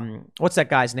 what's that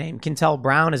guy's name? Quintel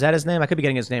Brown. Is that his name? I could be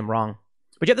getting his name wrong.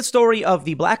 But you have the story of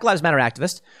the Black Lives Matter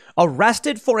activist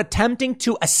arrested for attempting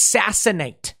to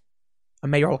assassinate a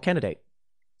mayoral candidate.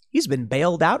 He's been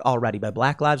bailed out already by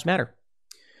Black Lives Matter.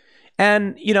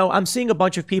 And, I'm seeing a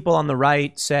bunch of people on the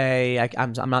right say,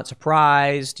 I'm not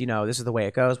surprised, this is the way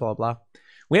it goes, blah, blah, blah.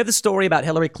 We have the story about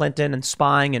Hillary Clinton and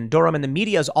spying in Durham, and the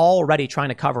media is already trying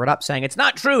to cover it up, saying it's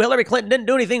not true. Hillary Clinton didn't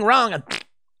do anything wrong.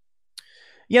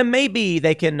 Yeah, maybe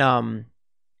they can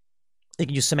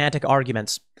use semantic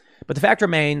arguments. But the fact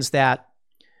remains that,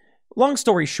 long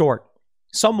story short,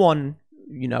 someone,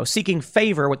 seeking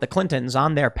favor with the Clintons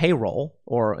on their payroll,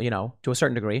 or, to a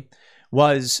certain degree,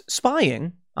 was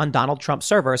spying on Donald Trump's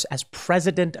servers as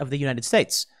president of the United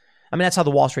States. I mean, that's how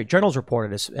the Wall Street Journal's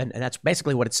reported it, and that's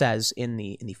basically what it says in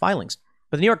the filings.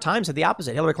 But the New York Times said the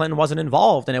opposite. Hillary Clinton wasn't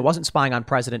involved, and it wasn't spying on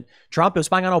President Trump. It was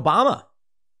spying on Obama.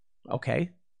 Okay.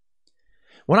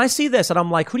 When I see this, and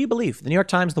I'm like, who do you believe? The New York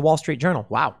Times, the Wall Street Journal.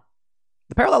 Wow.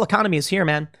 The parallel economy is here,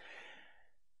 man.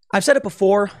 I've said it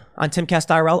before on Timcast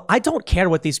IRL. I don't care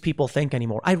what these people think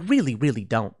anymore. I really, really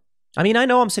don't. I mean, I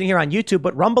know I'm sitting here on YouTube,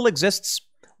 but Rumble exists.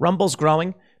 Rumble's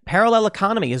growing. Parallel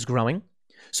economy is growing.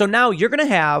 So now you're going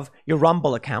to have your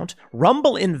Rumble account.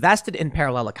 Rumble invested in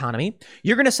Parallel Economy.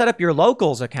 You're going to set up your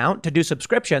Locals account to do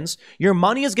subscriptions. Your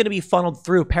money is going to be funneled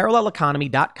through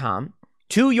paralleleconomy.com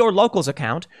to your Locals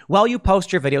account while you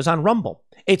post your videos on Rumble.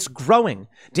 It's growing.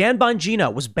 Dan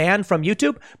Bongino was banned from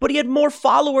YouTube, but he had more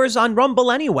followers on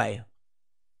Rumble anyway.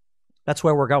 That's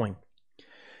where we're going.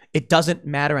 It doesn't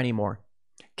matter anymore.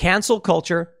 Cancel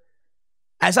culture,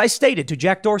 as I stated to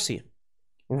Jack Dorsey,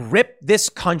 rip this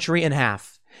country in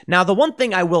half. Now, the one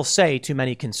thing I will say to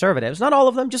many conservatives, not all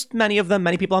of them, just many of them,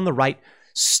 many people on the right,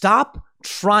 stop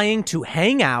trying to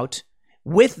hang out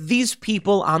with these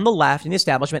people on the left in the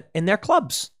establishment in their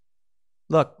clubs.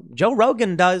 Look, Joe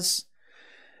Rogan does.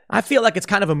 I feel like it's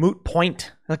kind of a moot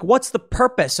point. Like, what's the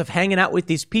purpose of hanging out with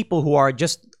these people who are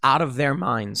just out of their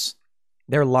minds?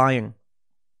 They're lying.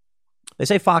 They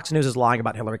say Fox News is lying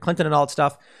about Hillary Clinton and all that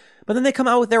stuff, but then they come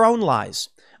out with their own lies.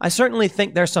 I certainly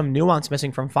think there's some nuance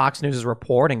missing from Fox News'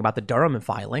 reporting about the Durham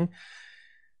filing.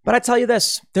 But I tell you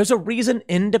this, there's a reason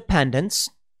independents,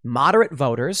 moderate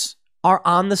voters, are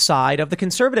on the side of the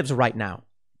conservatives right now.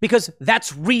 Because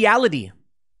that's reality.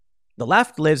 The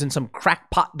left lives in some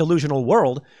crackpot delusional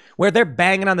world where they're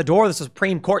banging on the door of the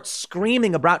Supreme Court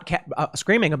screaming about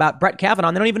Brett Kavanaugh,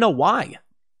 and they don't even know why.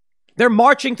 They're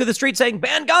marching through the street saying,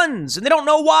 ban guns, and they don't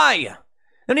know why. They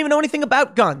don't even know anything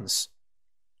about guns.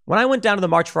 When I went down to the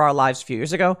March for Our Lives a few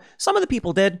years ago, some of the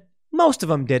people did. Most of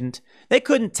them didn't. They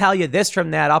couldn't tell you this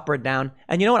from that, up or down.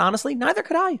 And you know what? Honestly, neither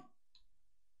could I.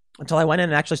 Until I went in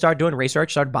and actually started doing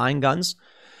research, started buying guns.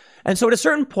 And so at a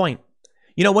certain point,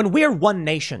 when we're one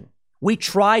nation, we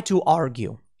try to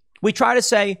argue. We try to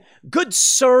say, good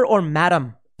sir or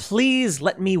madam, please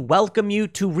let me welcome you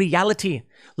to reality.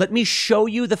 Let me show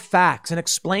you the facts and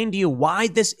explain to you why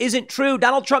this isn't true.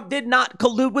 Donald Trump did not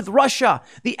collude with Russia.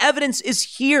 The evidence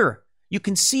is here. You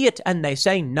can see it. And they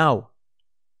say no.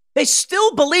 They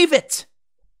still believe it.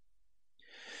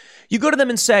 You go to them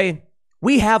and say,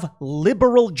 we have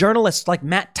liberal journalists like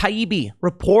Matt Taibbi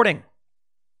reporting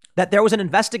that there was an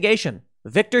investigation,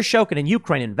 Viktor Shokin in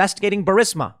Ukraine investigating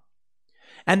Burisma,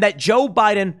 and that Joe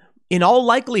Biden, in all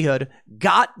likelihood,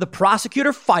 got the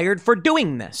prosecutor fired for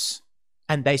doing this.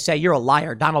 And they say, you're a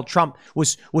liar. Donald Trump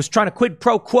was trying to quid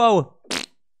pro quo.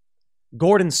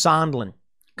 Gordon Sondland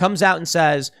comes out and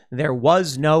says, there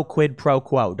was no quid pro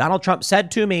quo. Donald Trump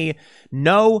said to me,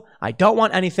 no, I don't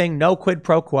want anything, no quid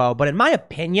pro quo. But in my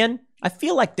opinion, I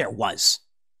feel like there was.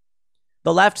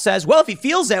 The left says, well, if he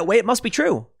feels that way, it must be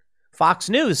true. Fox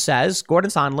News says, Gordon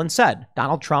Sondland said,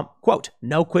 Donald Trump, quote,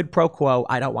 no quid pro quo,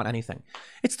 I don't want anything.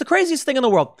 It's the craziest thing in the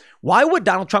world. Why would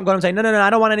Donald Trump go and say, no, I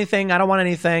don't want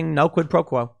anything, no quid pro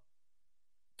quo?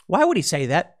 Why would he say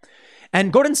that?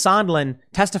 And Gordon Sondland,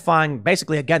 testifying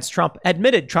basically against Trump,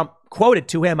 admitted Trump quoted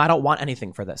to him, I don't want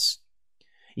anything for this.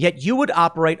 Yet you would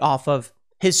operate off of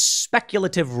his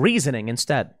speculative reasoning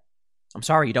instead. I'm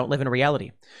sorry, you don't live in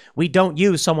reality. We don't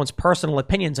use someone's personal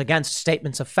opinions against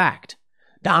statements of fact.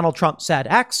 Donald Trump said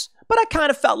X, but I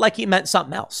kind of felt like he meant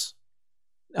something else.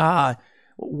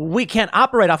 We can't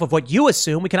operate off of what you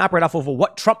assume. We can operate off of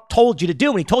what Trump told you to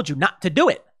do when he told you not to do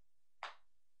it.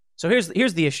 So here's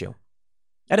the issue.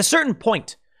 At a certain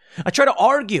point, I try to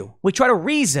argue. We try to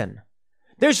reason.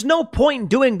 There's no point in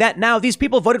doing that now. These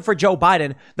people voted for Joe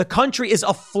Biden. The country is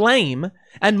aflame,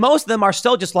 and most of them are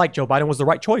still just like, Joe Biden was the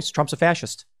right choice. Trump's a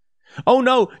fascist. Oh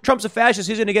no, Trump's a fascist.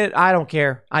 He's going to get it. I don't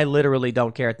care. I literally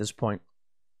don't care at this point.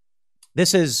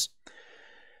 This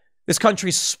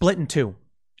country's split in two,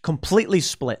 completely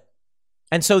split.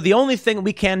 And so the only thing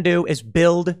we can do is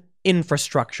build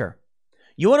infrastructure.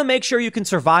 You want to make sure you can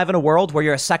survive in a world where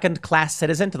you're a second-class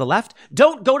citizen to the left?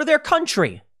 Don't go to their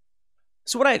country.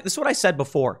 This is what I said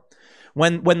before.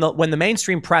 When the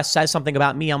mainstream press says something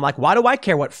about me, I'm like, why do I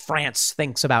care what France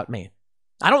thinks about me?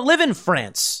 I don't live in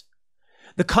France.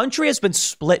 The country has been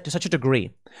split to such a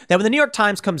degree that when the New York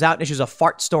Times comes out and issues a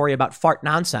fart story about fart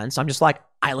nonsense, I'm just like,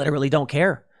 I literally don't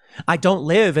care. I don't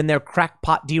live in their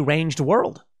crackpot deranged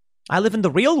world. I live in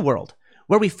the real world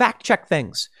where we fact check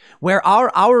things, where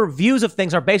our views of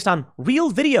things are based on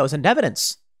real videos and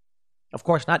evidence. Of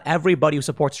course, not everybody who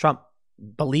supports Trump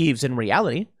believes in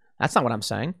reality. That's not what I'm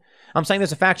saying. I'm saying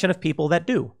there's a faction of people that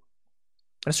do.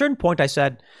 At a certain point, I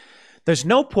said, there's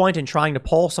no point in trying to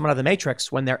pull someone out of the matrix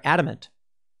when they're adamant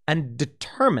and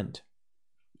determined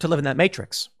to live in that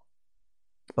matrix.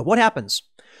 But what happens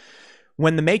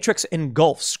when the matrix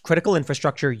engulfs critical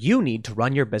infrastructure you need to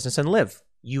run your business and live?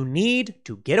 You need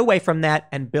to get away from that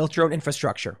and build your own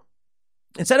infrastructure.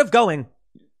 Instead of going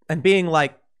and being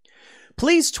like,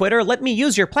 please, Twitter, let me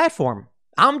use your platform.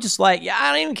 I'm just like, yeah,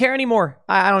 I don't even care anymore.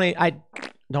 I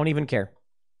don't even care.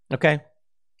 Okay?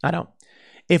 I don't.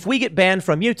 If we get banned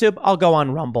from YouTube, I'll go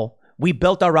on Rumble. We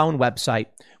built our own website.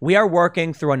 We are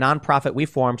working through a nonprofit we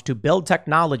formed to build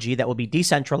technology that will be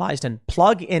decentralized and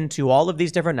plug into all of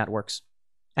these different networks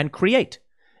and create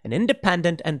an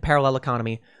independent and parallel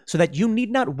economy so that you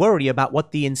need not worry about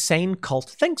what the insane cult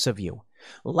thinks of you.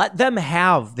 Let them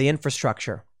have the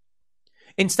infrastructure.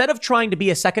 Instead of trying to be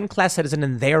a second-class citizen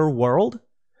in their world,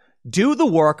 do the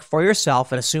work for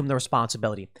yourself and assume the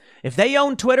responsibility. If they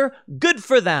own Twitter, good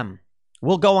for them.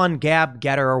 We'll go on Gab,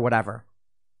 Getter, or whatever.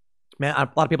 Man,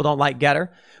 a lot of people don't like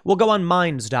Getter. We'll go on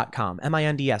Minds.com,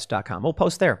 Minds.com. We'll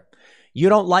post there. You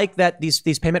don't like that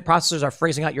these payment processors are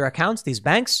freezing out your accounts, these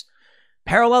banks?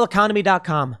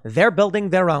 ParallelEconomy.com. They're building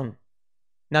their own.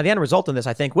 Now, the end result in this,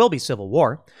 I think, will be civil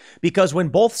war, because when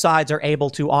both sides are able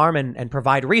to arm and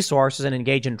provide resources and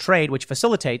engage in trade, which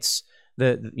facilitates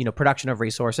the production of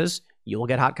resources, you will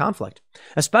get hot conflict,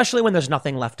 especially when there's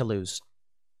nothing left to lose.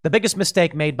 The biggest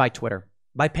mistake made by Twitter,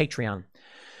 by Patreon.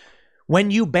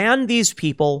 When you ban these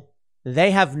people,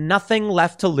 they have nothing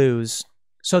left to lose,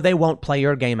 so they won't play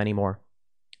your game anymore.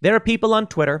 There are people on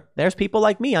Twitter. There's people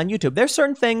like me on YouTube. There's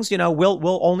certain things,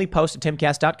 we'll only post at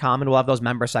timcast.com and we'll have those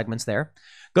member segments there.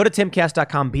 Go to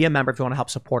timcast.com, be a member if you want to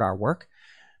help support our work.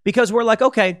 Because we're like,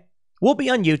 okay, we'll be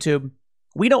on YouTube.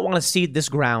 We don't want to cede this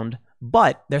ground,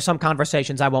 but there's some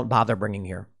conversations I won't bother bringing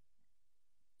here.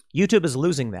 YouTube is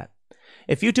losing that.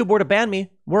 If YouTube were to ban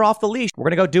me, we're off the leash. We're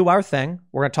going to go do our thing.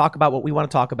 We're going to talk about what we want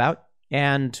to talk about,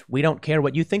 and we don't care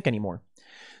what you think anymore.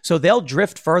 So they'll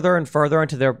drift further and further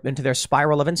into their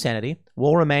spiral of insanity.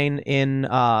 We'll remain in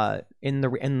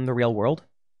the real world,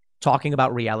 talking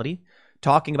about reality,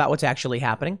 talking about what's actually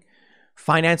happening,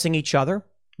 financing each other,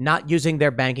 not using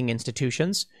their banking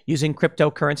institutions, using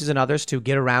cryptocurrencies and others to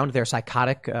get around their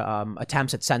psychotic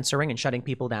attempts at censoring and shutting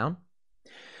people down.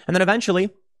 And then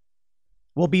eventually,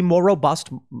 we'll be more robust,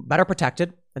 better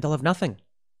protected, and they'll have nothing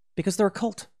because they're a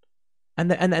cult,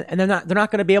 and they're not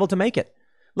going to be able to make it.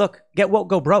 Look, get woke,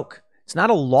 go broke. It's not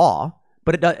a law,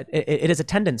 but it is a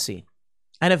tendency.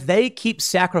 And if they keep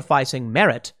sacrificing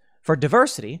merit for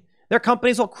diversity, their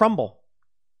companies will crumble.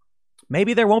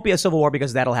 Maybe there won't be a civil war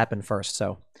because that'll happen first.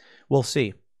 So we'll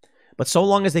see. But so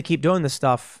long as they keep doing this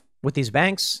stuff with these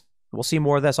banks, we'll see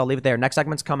more of this. I'll leave it there. Next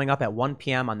segment's coming up at 1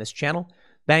 p.m. on this channel.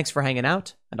 Thanks for hanging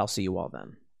out, and I'll see you all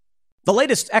then. The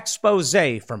latest expose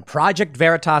from Project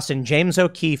Veritas and James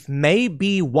O'Keefe may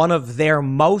be one of their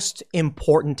most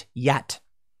important yet.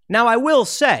 Now, I will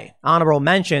say, honorable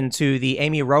mention to the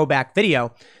Amy Robach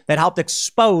video that helped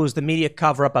expose the media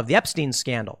cover-up of the Epstein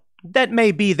scandal. That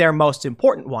may be their most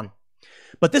important one.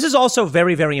 But this is also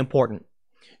very, very important.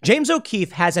 James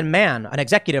O'Keefe has an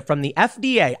executive from the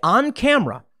FDA on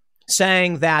camera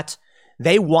saying that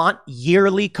they want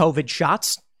yearly COVID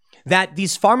shots, that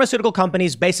these pharmaceutical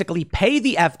companies basically pay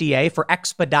the FDA for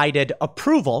expedited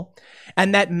approval,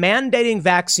 and that mandating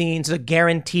vaccines is a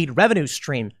guaranteed revenue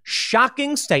stream.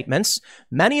 Shocking statements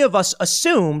many of us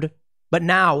assumed, but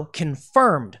now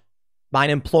confirmed by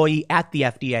an employee at the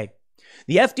FDA.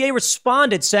 The FDA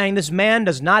responded saying this man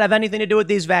does not have anything to do with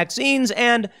these vaccines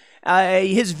and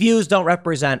his views don't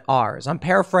represent ours. I'm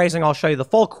paraphrasing. I'll show you the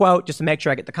full quote just to make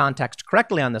sure I get the context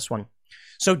correctly on this one.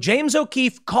 So James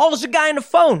O'Keefe calls a guy on the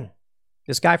phone,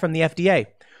 this guy from the FDA,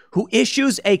 who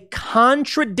issues a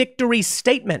contradictory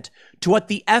statement to what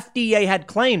the FDA had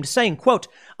claimed, saying, quote,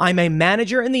 I'm a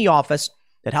manager in the office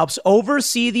that helps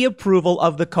oversee the approval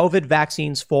of the COVID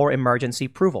vaccines for emergency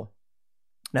approval.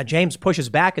 Now, James pushes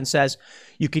back and says,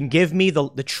 you can give me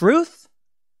the truth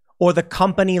or the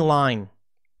company line.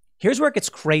 Here's where it gets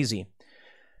crazy.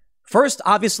 First,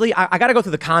 obviously, I got to go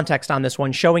through the context on this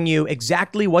one, showing you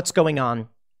exactly what's going on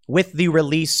with the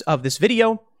release of this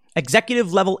video.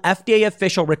 Executive level FDA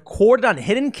official recorded on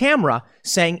hidden camera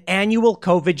saying annual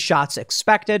COVID shots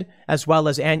expected, as well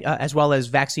as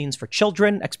vaccines for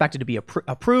children expected to be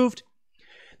approved.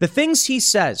 The things he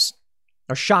says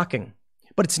are shocking,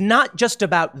 but it's not just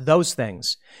about those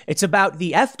things. It's about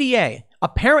the FDA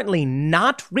apparently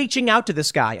not reaching out to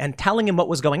this guy and telling him what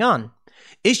was going on,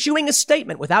 issuing a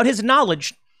statement without his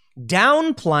knowledge,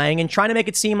 downplaying and trying to make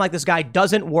it seem like this guy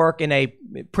doesn't work in a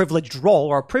privileged role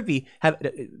or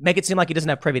make it seem like he doesn't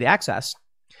have privy to access.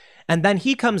 And then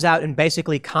he comes out and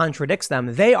basically contradicts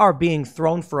them. They are being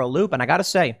thrown for a loop. And I got to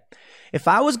say, if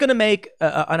I was going to make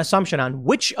an assumption on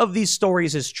which of these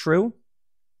stories is true,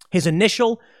 his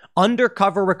initial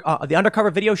the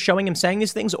undercover video showing him saying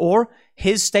these things or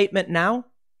his statement now,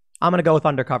 I'm going to go with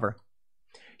undercover.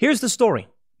 Here's the story.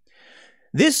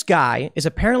 This guy is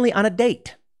apparently on a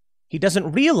date. He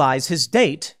doesn't realize his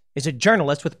date is a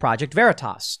journalist with Project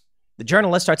Veritas. The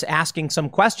journalist starts asking some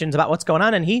questions about what's going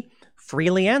on, and he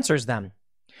freely answers them.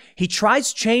 He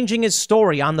tries changing his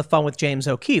story on the phone with James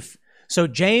O'Keefe. So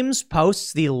James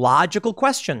posts the logical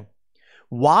question.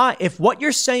 Why, if what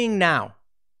you're saying now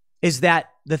is that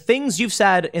the things you've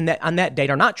said on that date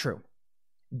are not true,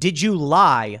 did you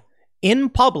lie in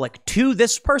public to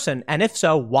this person? And if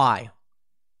so, why?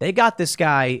 They got this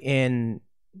guy in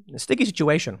a sticky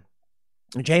situation.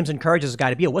 James encourages this guy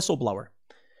to be a whistleblower.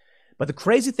 But the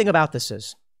crazy thing about this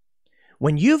is,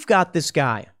 when you've got this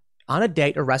guy on a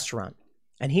date at a restaurant,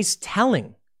 and he's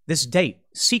telling this date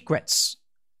secrets,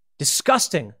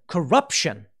 disgusting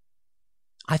corruption,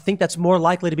 I think that's more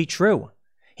likely to be true.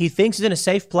 He thinks he's in a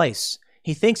safe place.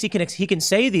 He thinks he can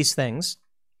say these things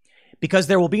because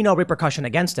there will be no repercussion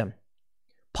against him.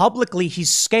 Publicly,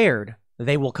 he's scared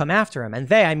they will come after him. And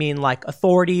they, I mean like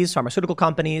authorities, pharmaceutical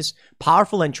companies,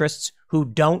 powerful interests who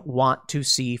don't want to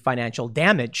see financial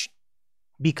damage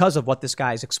because of what this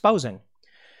guy is exposing.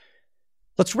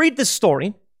 Let's read this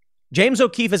story. James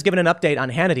O'Keefe has given an update on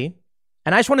Hannity.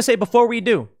 And I just want to say before we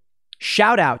do,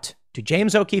 shout out to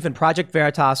James O'Keefe and Project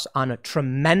Veritas on a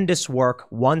tremendous work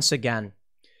once again.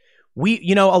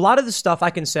 A lot of the stuff I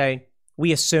can say,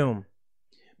 we assume,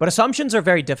 but assumptions are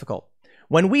very difficult.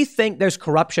 When we think there's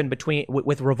corruption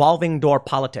with revolving door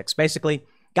politics, basically,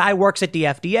 guy works at the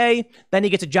FDA, then he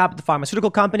gets a job at the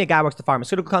pharmaceutical company, a guy works at the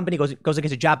pharmaceutical company, goes and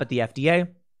gets a job at the FDA.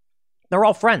 They're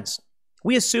all friends.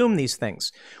 We assume these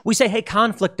things. We say, hey,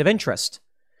 conflict of interest.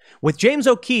 With James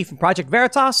O'Keefe and Project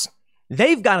Veritas,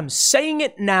 they've got him saying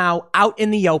it now out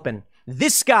in the open.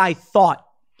 This guy thought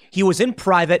he was in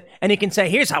private and he can say,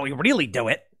 here's how we really do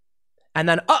it. And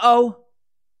then,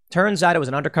 turns out it was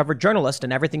an undercover journalist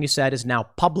and everything you said is now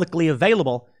publicly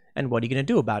available. And what are you going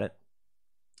to do about it?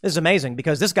 This is amazing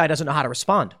because this guy doesn't know how to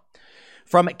respond.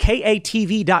 From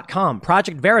KATV.com,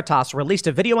 Project Veritas released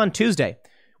a video on Tuesday,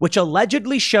 which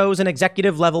allegedly shows an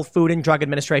executive-level Food and Drug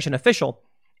Administration official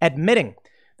admitting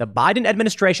the Biden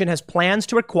administration has plans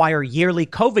to require yearly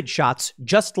COVID shots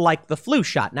just like the flu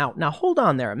shot. Now hold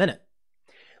on there a minute.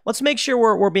 Let's make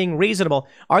sure we're being reasonable.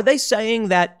 Are they saying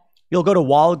that you'll go to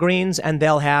Walgreens and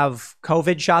they'll have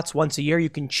COVID shots once a year you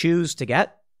can choose to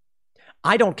get?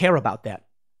 I don't care about that.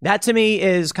 That to me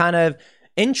is kind of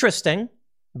interesting,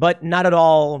 but not at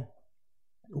all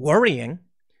worrying.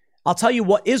 I'll tell you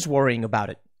what is worrying about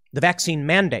it. The vaccine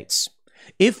mandates.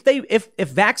 If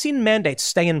vaccine mandates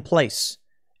stay in place,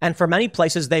 and for many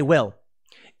places they will,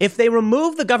 if they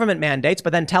remove the government mandates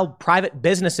but then tell private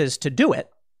businesses to do it,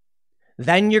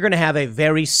 then you're going to have a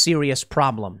very serious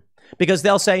problem because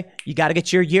they'll say, you got to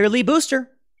get your yearly booster.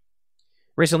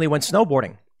 Recently went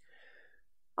snowboarding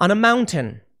on a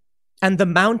mountain, and the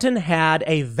mountain had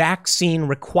a vaccine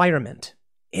requirement.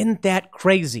 Isn't that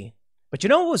crazy? But you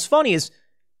know what was funny is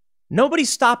nobody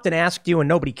stopped and asked you and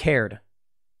nobody cared.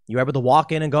 You were able to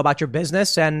walk in and go about your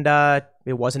business, and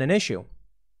it wasn't an issue.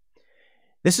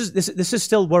 This is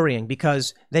still worrying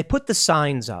because they put the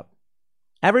signs up.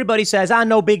 Everybody says,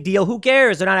 no big deal. Who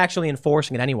cares? They're not actually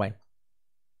enforcing it anyway.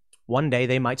 One day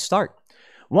they might start.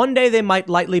 One day they might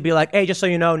lightly be like, hey, just so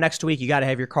you know, next week you got to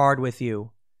have your card with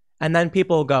you. And then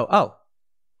people will go, oh,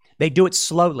 they do it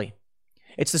slowly.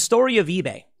 It's the story of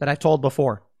eBay that I told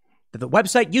before. The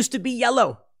website used to be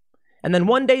yellow. And then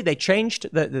one day they changed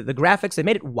the graphics. They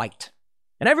made it white.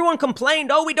 And everyone complained,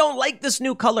 oh, we don't like this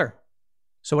new color.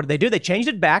 So what did they do? They changed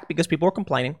it back because people were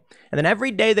complaining. And then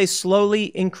every day they slowly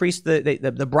increased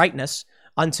the brightness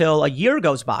until a year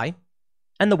goes by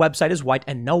and the website is white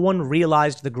and no one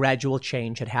realized the gradual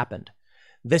change had happened.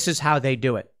 This is how they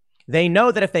do it. They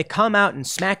know that if they come out and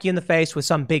smack you in the face with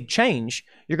some big change,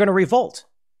 you're going to revolt.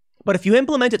 But if you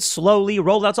implement it slowly,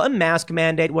 roll out a mask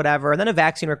mandate, whatever, and then a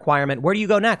vaccine requirement, where do you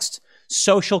go next?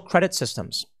 Social credit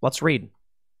systems. Let's read.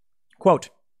 Quote,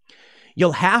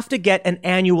 you'll have to get an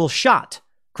annual shot.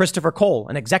 Christopher Cole,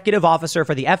 an executive officer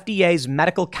for the FDA's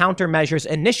Medical Countermeasures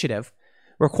Initiative,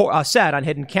 said on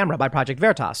Hidden Camera by Project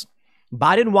Veritas.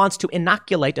 Biden wants to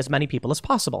inoculate as many people as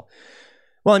possible.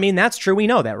 Well, I mean, that's true. We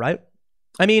know that, right?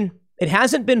 I mean, it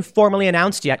hasn't been formally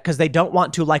announced yet because they don't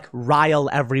want to, rile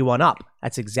everyone up.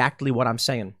 That's exactly what I'm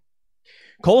saying.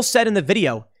 Cole said in the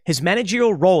video, his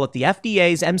managerial role at the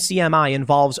FDA's MCMI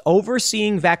involves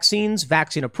overseeing vaccines,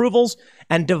 vaccine approvals,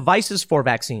 and devices for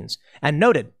vaccines, and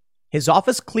noted his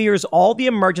office clears all the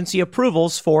emergency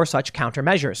approvals for such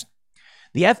countermeasures.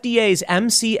 The FDA's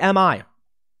MCMI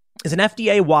is an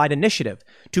FDA-wide initiative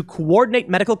to coordinate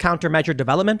medical countermeasure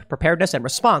development, preparedness, and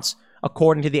response,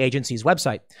 according to the agency's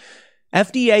website.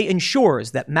 FDA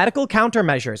ensures that medical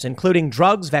countermeasures, including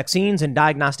drugs, vaccines, and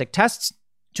diagnostic tests,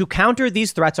 to counter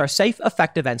these threats are safe,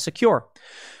 effective, and secure.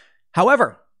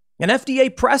 However, an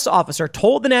FDA press officer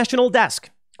told the National Desk,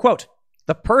 quote,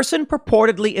 the person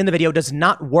purportedly in the video does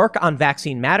not work on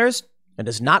vaccine matters and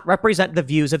does not represent the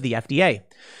views of the FDA.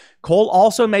 Cole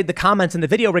also made the comments in the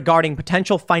video regarding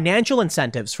potential financial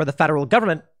incentives for the federal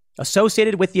government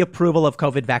associated with the approval of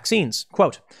COVID vaccines.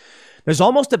 Quote, there's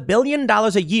almost $1 billion a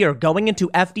year going into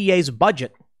FDA's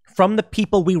budget from the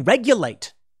people we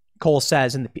regulate, Cole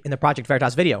says in the Project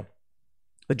Veritas video.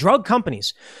 The drug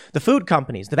companies, the food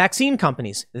companies, the vaccine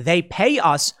companies, they pay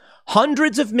us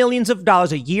hundreds of millions of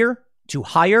dollars a year to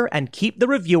hire and keep the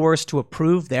reviewers to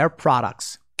approve their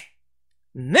products.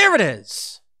 And there it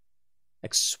is.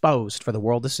 Exposed for the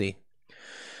world to see.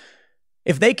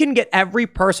 If they can get every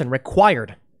person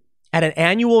required at an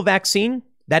annual vaccine,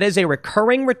 that is a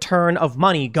recurring return of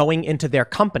money going into their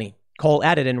company, Cole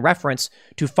added in reference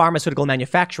to pharmaceutical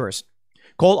manufacturers.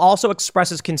 Cole also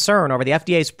expresses concern over the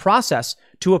FDA's process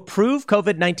to approve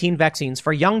COVID-19 vaccines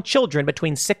for young children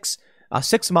between 6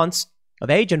 months of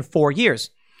age and 4 years.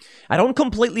 I don't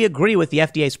completely agree with the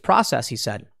FDA's process, he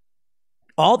said.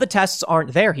 All the tests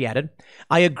aren't there, he added.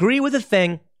 I agree with the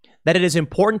thing that it is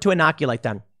important to inoculate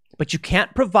them, but you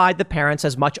can't provide the parents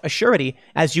as much assurity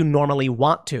as you normally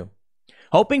want to.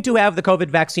 Hoping to have the COVID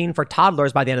vaccine for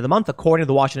toddlers by the end of the month, according to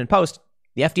the Washington Post,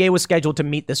 the FDA was scheduled to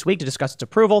meet this week to discuss its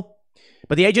approval,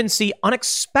 but the agency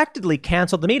unexpectedly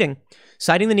canceled the meeting,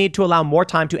 citing the need to allow more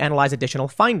time to analyze additional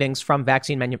findings from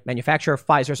vaccine manufacturer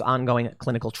Pfizer's ongoing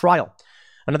clinical trial.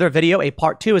 Another video, a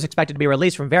part 2, is expected to be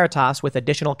released from Veritas with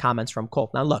additional comments from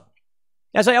Cole. Now look,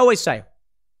 as I always say,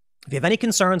 if you have any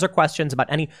concerns or questions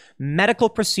about any medical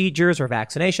procedures or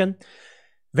vaccination,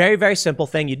 very, very simple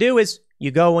thing you do is you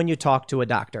go and you talk to a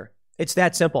doctor. It's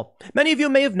that simple. Many of you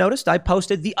may have noticed I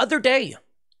posted the other day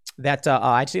that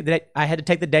I had to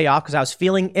take the day off because I was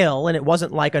feeling ill, and it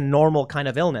wasn't like a normal kind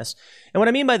of illness. And what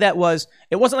I mean by that was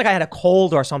it wasn't like I had a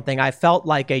cold or something. I felt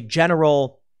like a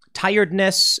general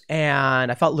tiredness,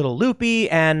 and I felt a little loopy,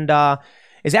 and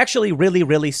it's actually really,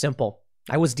 really simple.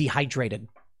 I was dehydrated.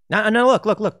 Now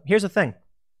look. Here's the thing.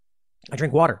 I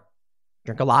drink water. I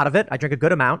drink a lot of it. I drink a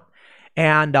good amount.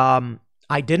 And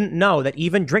I didn't know that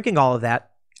even drinking all of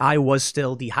that, I was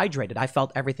still dehydrated. I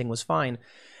felt everything was fine.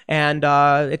 And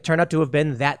it turned out to have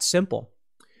been that simple.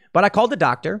 But I called the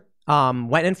doctor,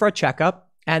 went in for a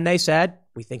checkup, and they said,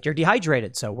 we think you're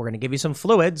dehydrated, so we're going to give you some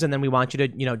fluids, and then we want you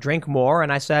to, drink more.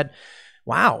 And I said,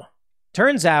 wow.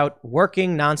 Turns out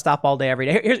working nonstop all day, every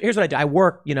day. Here's what I do. I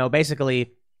work,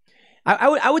 basically,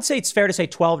 I would say it's fair to say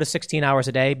 12 to 16 hours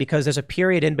a day, because there's a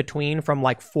period in between from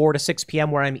like 4 to 6 p.m.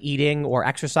 where I'm eating or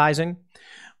exercising.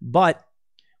 But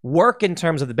work in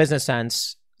terms of the business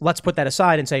sense, let's put that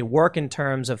aside and say work in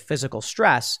terms of physical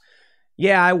stress.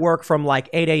 Yeah, I work from like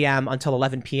 8 a.m. until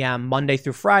 11 p.m. Monday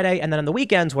through Friday. And then on the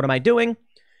weekends, what am I doing?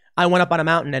 I went up on a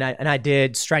mountain and I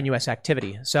did strenuous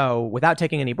activity. So without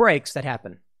taking any breaks, that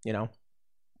happened, you know.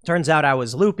 Turns out I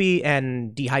was loopy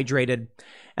and dehydrated,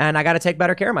 and I got to take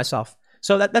better care of myself.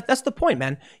 So that's the point,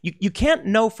 man. You can't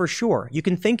know for sure. You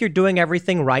can think you're doing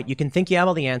everything right. You can think you have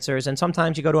all the answers, and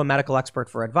sometimes you go to a medical expert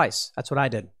for advice. That's what I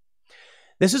did.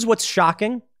 This is what's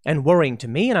shocking and worrying to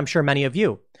me, and I'm sure many of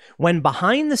you. When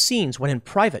behind the scenes, when in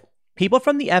private, people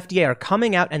from the FDA are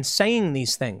coming out and saying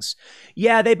these things.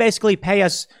 Yeah, they basically pay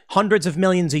us hundreds of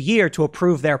millions a year to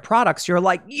approve their products. You're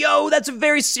like, yo, that's a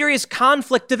very serious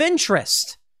conflict of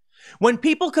interest. When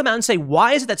people come out and say,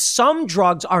 why is it that some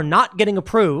drugs are not getting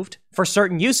approved for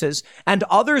certain uses and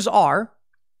others are,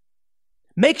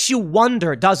 makes you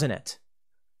wonder, doesn't it?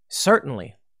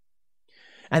 Certainly.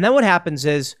 And then what happens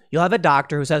is you'll have a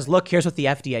doctor who says, look, here's what the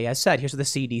FDA has said. Here's what the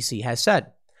CDC has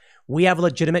said. We have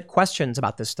legitimate questions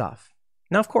about this stuff.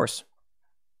 Now, of course,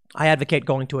 I advocate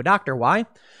going to a doctor. Why?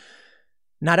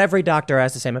 Not every doctor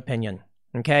has the same opinion.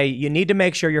 Okay, you need to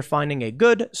make sure you're finding a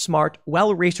good, smart,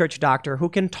 well-researched doctor who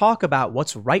can talk about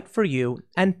what's right for you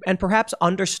and perhaps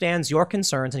understands your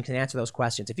concerns and can answer those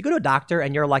questions. If you go to a doctor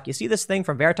and you're like, you see this thing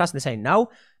from Veritas, and they say no,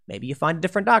 maybe you find a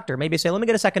different doctor. Maybe you say, let me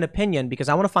get a second opinion because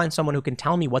I want to find someone who can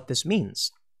tell me what this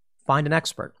means. Find an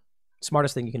expert.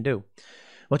 Smartest thing you can do.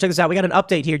 Well, check this out. We got an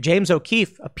update here. James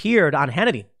O'Keefe appeared on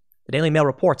Hannity. The Daily Mail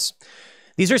reports.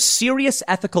 These are serious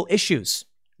ethical issues.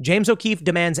 James O'Keefe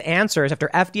demands answers after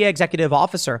FDA executive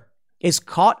officer is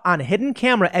caught on hidden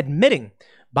camera admitting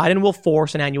Biden will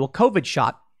force an annual COVID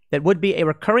shot that would be a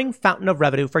recurring fountain of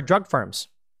revenue for drug firms.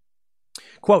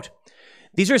 Quote,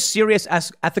 these are serious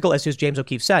ethical issues, James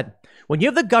O'Keefe said. When you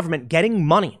have the government getting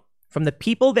money from the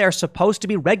people they're supposed to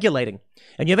be regulating,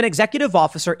 and you have an executive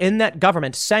officer in that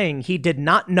government saying he did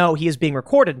not know he is being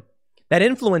recorded, that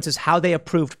influences how they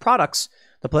approved products,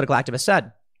 the political activist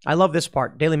said. I love this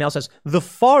part. Daily Mail says, the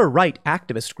far-right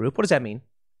activist group. What does that mean?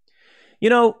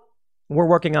 You know, we're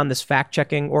working on this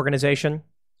fact-checking organization,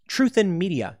 Truth in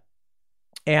Media.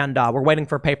 And we're waiting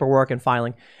for paperwork and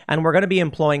filing. And we're going to be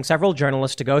employing several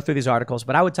journalists to go through these articles.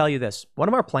 But I would tell you this. One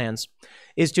of our plans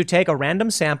is to take a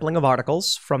random sampling of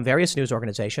articles from various news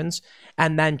organizations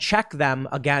and then check them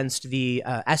against the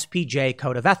SPJ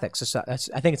Code of Ethics. I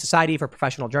think it's Society for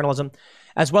Professional Journalism,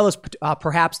 as well as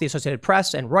perhaps the Associated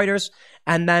Press and Reuters.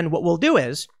 And then what we'll do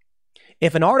is,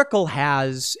 if an article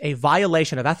has a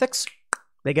violation of ethics,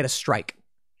 they get a strike.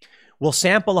 We'll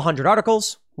sample 100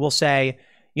 articles. We'll say,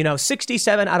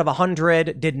 67 out of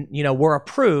 100 were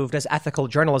approved as ethical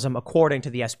journalism according to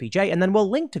the SPJ. And then we'll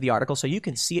link to the article so you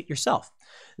can see it yourself.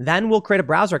 Then we'll create a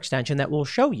browser extension that will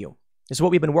show you. This is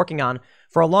what we've been working on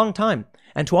for a long time.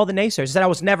 And to all the naysayers, I said I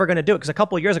was never going to do it because a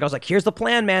couple of years ago, I was like, here's the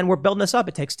plan, man. We're building this up.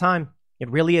 It takes time. It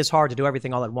really is hard to do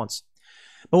everything all at once.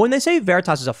 But when they say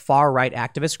Veritas is a far-right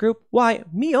activist group, why,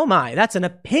 me oh my, that's an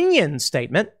opinion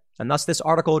statement. And thus this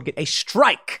article would get a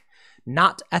strike,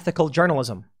 not ethical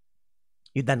journalism.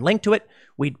 You'd then link to it.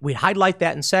 We'd highlight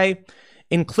that and say,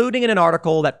 including in an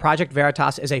article that Project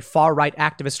Veritas is a far-right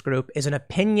activist group is an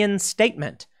opinion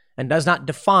statement and does not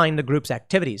define the group's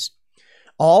activities.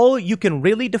 All you can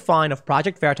really define of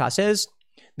Project Veritas is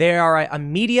they are a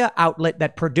media outlet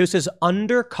that produces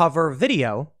undercover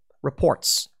video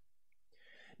reports.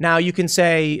 Now, you can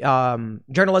say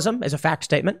journalism is a fact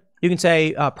statement. You can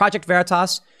say Project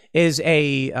Veritas is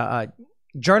a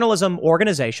journalism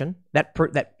organization that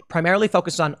primarily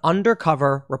focuses on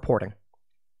undercover reporting.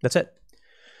 That's it.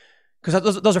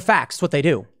 Because those are facts. It's what they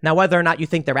do. Now, whether or not you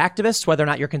think they're activists, whether or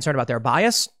not you're concerned about their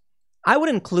bias, I would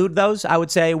include those. I would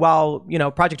say, well,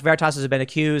 Project Veritas has been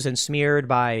accused and smeared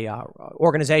by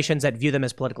organizations that view them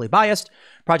as politically biased.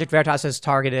 Project Veritas has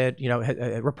targeted,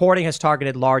 reporting has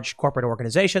targeted large corporate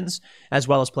organizations as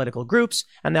well as political groups.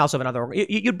 And they also have another.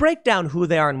 You break down who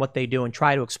they are and what they do and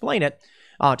try to explain it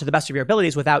to the best of your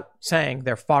abilities without saying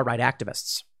they're far-right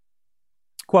activists.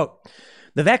 Quote,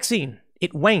 the vaccine,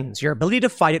 it wanes. Your ability to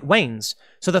fight it wanes.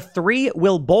 So the 3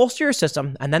 will bolster your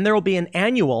system, and then there will be an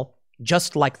annual,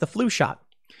 just like the flu shot.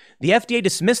 The FDA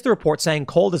dismissed the report saying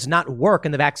cold does not work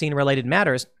in the vaccine-related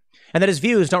matters, and that his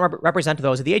views don't represent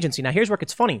those of the agency. Now, here's where it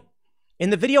gets funny. In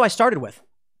the video I started with,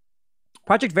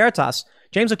 Project Veritas,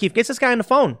 James O'Keefe gets this guy on the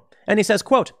phone, and he says,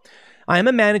 quote, I am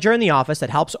a manager in the office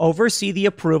that helps oversee the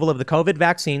approval of the COVID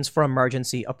vaccines for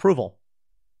emergency approval.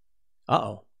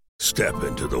 Uh-oh. Step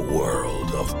into the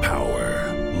world of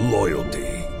power,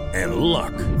 loyalty, and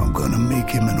luck. I'm gonna make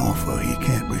him an offer he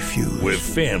can't refuse. With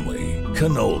family,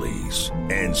 cannolis,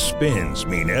 and spins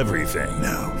mean everything.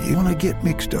 Now, you wanna get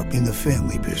mixed up in the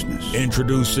family business.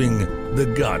 Introducing The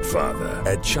Godfather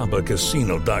at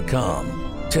ChumbaCasino.com.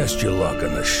 Test your luck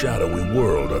in the shadowy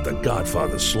world of The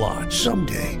Godfather slot.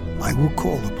 Someday, I will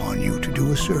call upon you to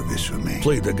do a service for me.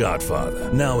 Play The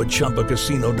Godfather now at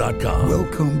ChumbaCasino.com.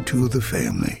 Welcome to the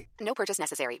family. No purchase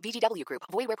necessary. VGW Group.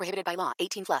 Void where prohibited by law.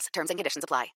 18 plus. Terms and conditions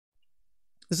apply.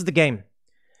 This is the game.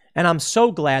 And I'm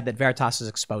so glad that Veritas has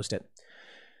exposed it.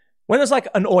 When there's like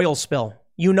an oil spill,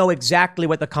 you know exactly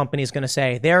what the company is going to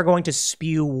say. They're going to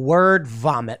spew word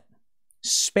vomit.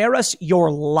 Spare us your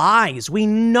lies. We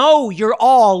know you're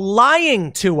all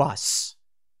lying to us.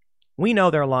 We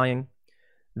know they're lying.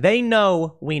 They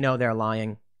know we know they're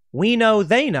lying. We know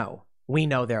they know we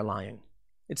know they're lying.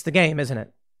 It's the game, isn't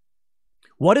it?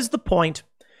 What is the point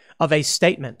of a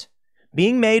statement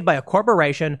being made by a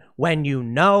corporation when you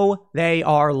know they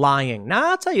are lying?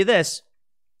 Now, I'll tell you this.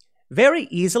 Very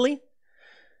easily,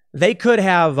 they could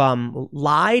have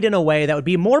lied in a way that would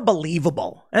be more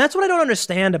believable. And that's what I don't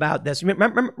understand about this.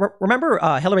 Remember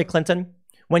Hillary Clinton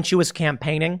when she was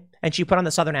campaigning and she put on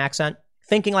the Southern accent,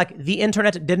 thinking like the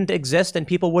internet didn't exist and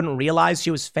people wouldn't realize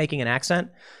she was faking an accent?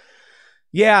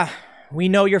 Yeah, we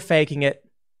know you're faking it.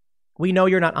 We know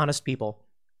you're not honest people.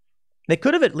 They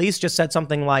could have at least just said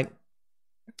something like,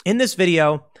 in this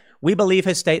video, we believe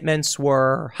his statements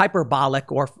were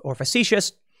hyperbolic or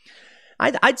facetious.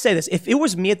 I'd say this. If it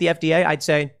was me at the FDA, I'd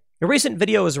say, a recent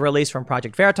video was released from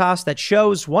Project Veritas that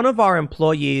shows one of our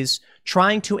employees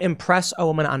trying to impress a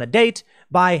woman on a date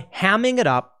by hamming it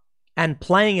up and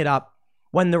playing it up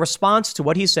when the response to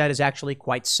what he said is actually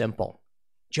quite simple.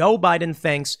 Joe Biden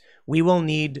thinks we will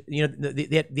need,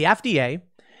 the FDA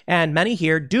and many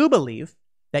here do believe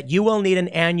that you will need an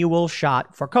annual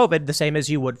shot for COVID, the same as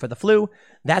you would for the flu.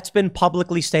 That's been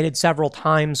publicly stated several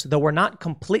times, though we're not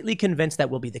completely convinced that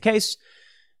will be the case.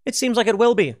 It seems like it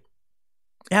will be.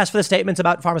 As for the statements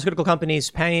about pharmaceutical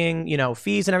companies paying,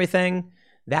 fees and everything,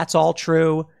 that's all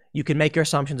true. You can make your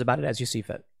assumptions about it as you see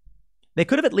fit. They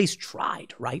could have at least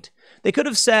tried, right? They could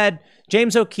have said,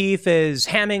 James O'Keefe is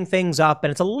hamming things up,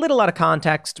 and it's a little out of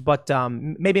context, but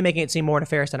maybe making it seem more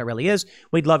nefarious than it really is.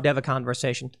 We'd love to have a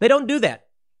conversation. They don't do that.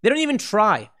 They don't even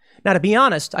try. Now, to be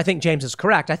honest, I think James is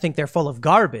correct. I think they're full of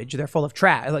garbage. They're full of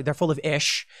trash. Like they're full of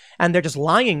ish, and they're just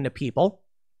lying to people,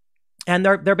 and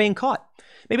they're being caught.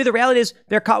 Maybe the reality is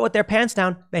they're caught with their pants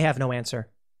down. They have no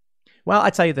answer. Well, I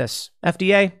tell you this,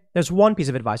 FDA, there's one piece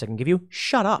of advice I can give you.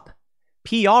 Shut up.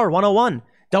 PR 101.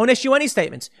 Don't issue any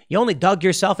statements. You only dug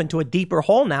yourself into a deeper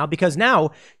hole now because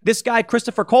now this guy,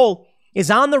 Christopher Cole,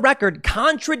 is on the record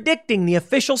contradicting the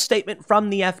official statement from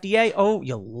the FDA. Oh,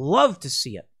 you'll love to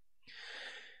see it.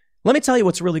 Let me tell you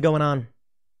what's really going on.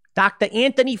 Dr.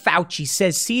 Anthony Fauci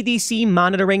says CDC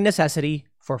monitoring necessity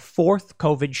for fourth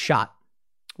COVID shot.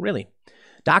 Really?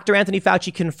 Dr. Anthony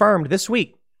Fauci confirmed this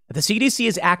week that the CDC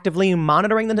is actively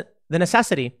monitoring the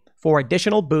necessity for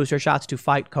additional booster shots to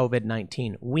fight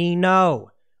COVID-19. We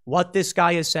know what this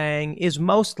guy is saying is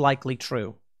most likely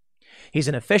true. He's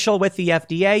an official with the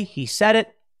FDA. He said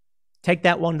it. Take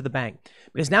that one to the bank.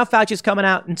 Because now Fauci's coming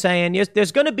out and saying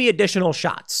there's going to be additional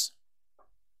shots.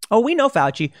 Oh, we know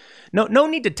Fauci. No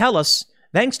need to tell us.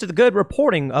 Thanks to the good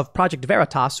reporting of Project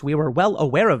Veritas, we were well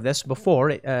aware of this before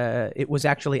it was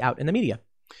actually out in the media.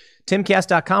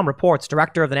 TimCast.com reports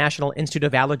Director of the National Institute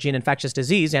of Allergy and Infectious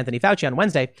Disease, Anthony Fauci, on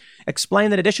Wednesday,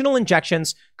 explained that additional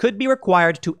injections could be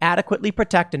required to adequately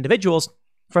protect individuals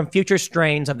from future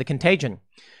strains of the contagion.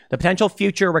 The potential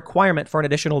future requirement for an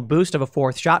additional boost of a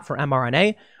fourth shot for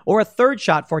mRNA or a third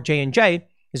shot for J&J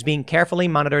is being carefully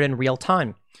monitored in real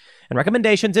time. And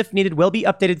recommendations, if needed, will be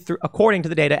updated according to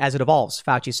the data as it evolves,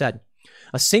 Fauci said.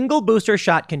 A single booster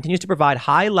shot continues to provide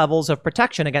high levels of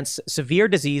protection against severe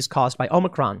disease caused by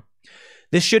Omicron.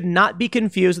 This should not be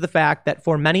confused with the fact that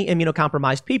for many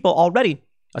immunocompromised people already,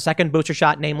 a second booster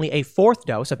shot, namely a fourth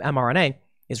dose of mRNA,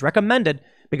 is recommended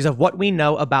because of what we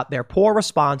know about their poor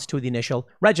response to the initial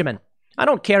regimen. I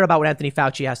don't care about what Anthony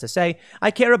Fauci has to say.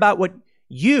 I care about what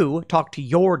you talk to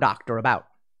your doctor about.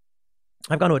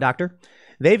 I've gone to a doctor.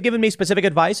 They've given me specific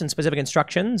advice and specific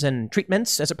instructions and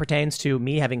treatments as it pertains to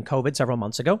me having COVID several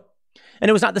months ago. And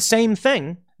it was not the same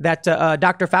thing that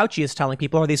Dr. Fauci is telling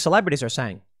people or these celebrities are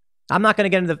saying. I'm not going to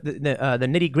get into the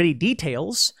nitty-gritty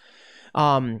details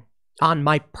on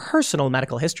my personal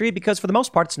medical history because for the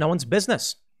most part, it's no one's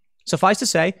business. Suffice to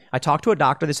say, I talked to a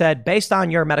doctor that said, based on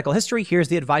your medical history, here's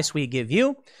the advice we give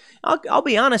you. I'll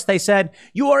be honest, they said,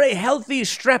 you are a healthy,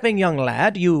 strapping young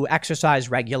lad. You exercise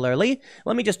regularly.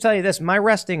 Let me just tell you this, my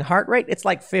resting heart rate, it's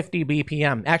like 50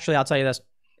 BPM. Actually, I'll tell you this,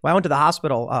 Well, I went to the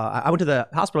hospital. I went to the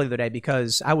hospital the other day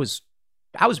because I was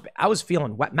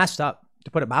feeling messed up,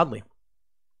 to put it mildly.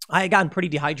 I had gotten pretty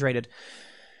dehydrated.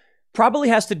 Probably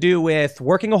has to do with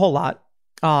working a whole lot.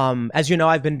 As you know,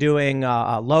 I've been doing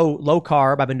low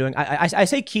carb. I've been doing, I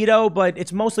say keto, but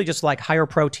it's mostly just like higher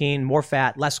protein, more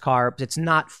fat, less carbs. It's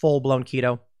not full-blown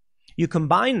keto. You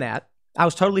combine that, I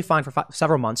was totally fine for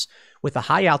several months with a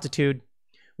high altitude,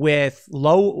 with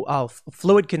low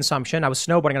fluid consumption. I was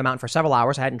snowboarding on a mountain for several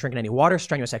hours. I hadn't drinking any water,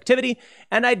 strenuous activity,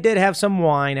 and I did have some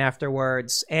wine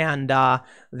afterwards. And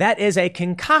that is a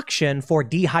concoction for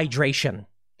dehydration.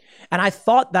 And I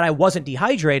thought that I wasn't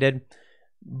dehydrated,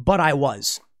 but I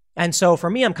was. And so for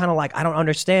me, I'm kind of like, I don't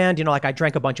understand. You know, like I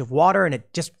drank a bunch of water and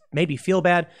it just made me feel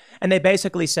bad. And they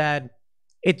basically said,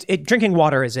 drinking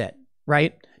water is it,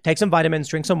 right? Take some vitamins,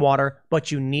 drink some water,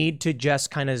 but you need to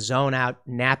just kind of zone out,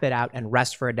 nap it out, and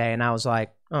rest for a day. And I was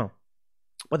like, oh.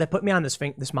 Well, they put me on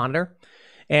this monitor.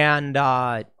 And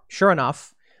sure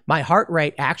enough, my heart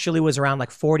rate actually was around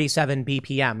like 47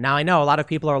 BPM. Now, I know a lot of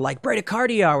people are like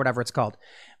bradycardia or whatever it's called.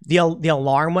 The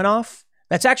alarm went off.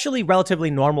 That's actually relatively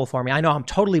normal for me. I know I'm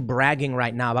totally bragging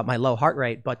right now about my low heart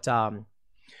rate, but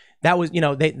that was, you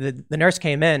know, the nurse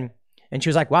came in and she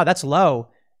was like, wow, that's low.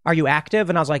 Are you active?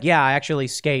 And I was like, yeah, I actually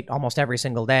skate almost every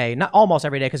single day. Not almost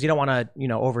every day because you don't want to, you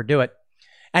know, overdo it.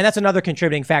 And that's another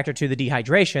contributing factor to the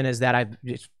dehydration is that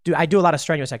I do a lot of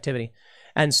strenuous activity.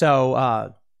 And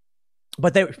so,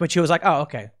 but she was like, oh,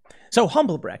 okay. So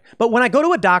humble brag. But when I go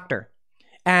to a doctor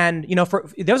and, you know,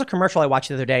 there was a commercial I watched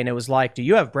the other day and it was like, do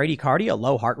you have bradycardia,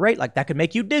 low heart rate? Like that could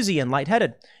make you dizzy and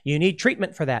lightheaded. You need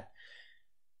treatment for that.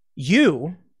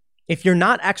 If you're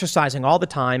not exercising all the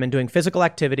time and doing physical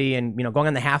activity and, you know, going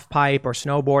on the half pipe or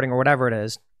snowboarding or whatever it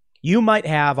is, you might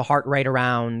have a heart rate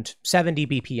around 70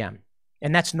 BPM.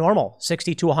 And that's normal.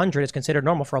 60 to 100 is considered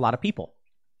normal for a lot of people.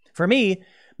 For me,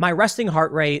 my resting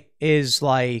heart rate is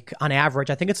like, on average,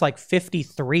 I think it's like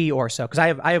 53 or so. Because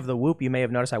I have the Whoop. You may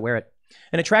have noticed I wear it.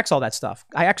 And it tracks all that stuff.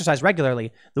 I exercise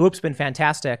regularly. The Whoop's been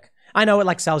fantastic. I know it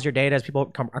like sells your data as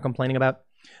people are complaining about.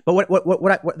 But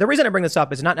the reason I bring this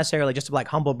up is not necessarily just to like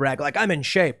humble brag, like I'm in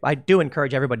shape. I do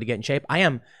encourage everybody to get in shape. I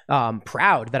am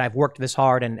proud that I've worked this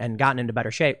hard and gotten into better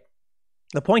shape.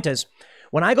 The point is,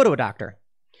 when I go to a doctor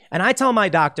and I tell my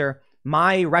doctor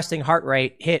my resting heart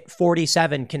rate hit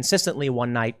 47 consistently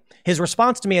one night, his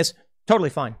response to me is totally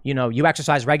fine. You know, you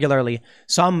exercise regularly.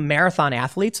 Some marathon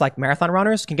athletes, like marathon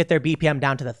runners, can get their BPM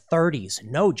down to the 30s.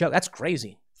 No joke. That's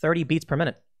crazy. 30 beats per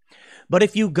minute. But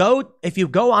if you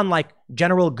go on like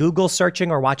general Google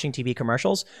searching or watching TV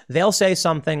commercials, they'll say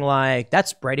something like,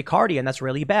 that's bradycardia and that's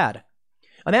really bad.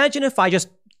 Imagine if I just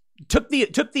took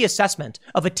the assessment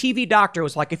of a TV doctor who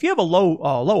was like, if you have a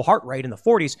low heart rate in the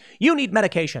 40s, you need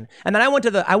medication. And then I went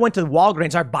to Walgreens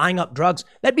and started buying up drugs.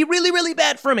 That'd be really, really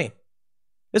bad for me.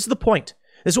 This is the point.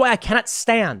 This is why I cannot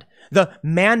stand the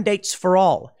mandates for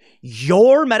all.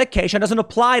 Your medication doesn't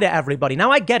apply to everybody. Now,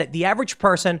 I get it. The average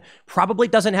person probably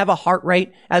doesn't have a heart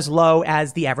rate as low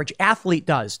as the average athlete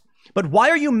does. But why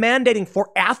are you mandating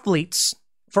for athletes,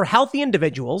 for healthy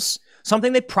individuals,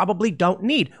 something they probably don't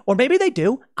need? Or maybe they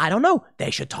do. I don't know.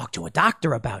 They should talk to a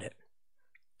doctor about it.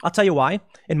 I'll tell you why.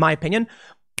 In my opinion,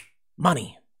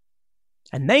 money.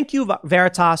 And thank you,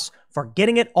 Veritas, for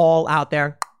getting it all out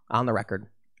there on the record.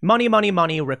 Money, money,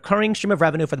 money, recurring stream of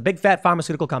revenue for the big fat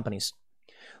pharmaceutical companies.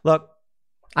 Look,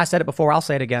 I said it before, I'll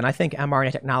say it again. I think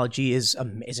mRNA technology is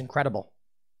incredible.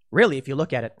 Really, if you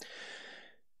look at it.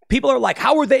 People are like,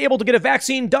 how were they able to get a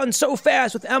vaccine done so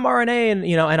fast with mRNA? And,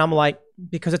 you know, and I'm like,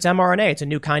 because it's mRNA. It's a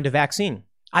new kind of vaccine.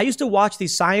 I used to watch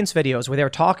these science videos where they were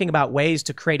talking about ways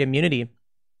to create immunity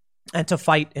and to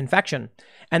fight infection.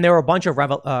 And there were a bunch of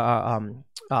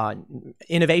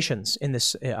innovations in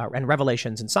this and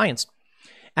revelations in science.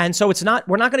 And so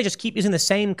we're not going to just keep using the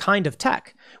same kind of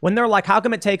tech. When they're like, how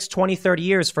come it takes 20, 30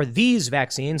 years for these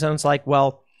vaccines? And it's like,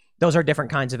 well, those are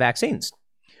different kinds of vaccines.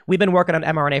 We've been working on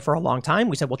mRNA for a long time.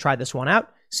 We said, we'll try this one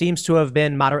out. Seems to have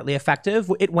been moderately effective.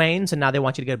 It wanes, and now they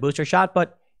want you to get a booster shot,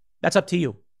 but that's up to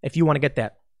you if you want to get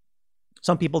that.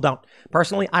 Some people don't.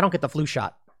 Personally, I don't get the flu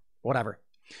shot. Whatever.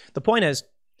 The point is,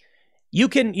 you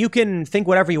can think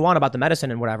whatever you want about the medicine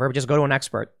and whatever, but just go to an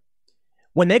expert.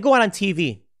 When they go out on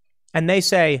TV, and they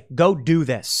say, go do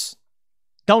this,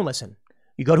 don't listen.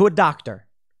 You go to a doctor.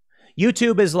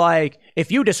 YouTube is like,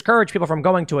 if you discourage people from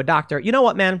going to a doctor, you know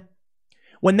what, man?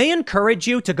 When they encourage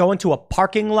you to go into a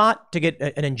parking lot to get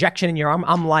an injection in your arm,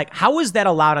 I'm like, how is that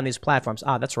allowed on these platforms?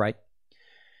 That's right.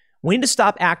 We need to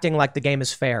stop acting like the game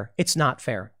is fair. It's not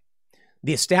fair.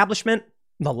 The establishment,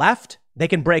 the left, they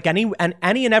can break any and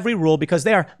every rule because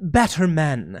they are better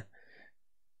men.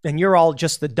 And you're all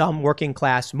just the dumb working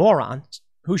class morons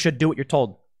who should do what you're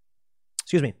told.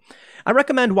 excuse me, I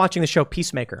recommend watching the show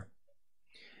Peacemaker.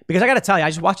 Because I got to tell you, I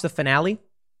just watched the finale.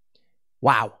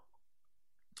 Wow.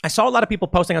 I saw a lot of people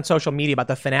posting on social media about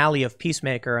the finale of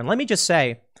Peacemaker. And let me just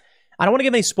say, I don't want to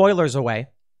give any spoilers away,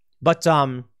 but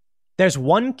there's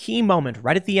one key moment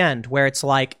right at the end where it's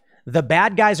like the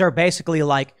bad guys are basically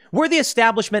like, we're the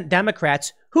establishment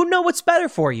Democrats who know what's better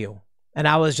for you. And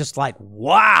I was just like,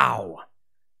 wow,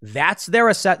 that's their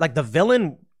like the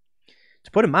villain,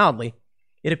 to put it mildly,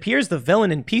 it appears the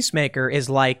villain in Peacemaker is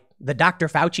like the Dr.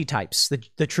 Fauci types,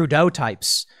 the Trudeau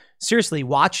types. Seriously,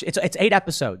 watch. It's 8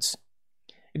 episodes.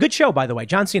 A good show, by the way.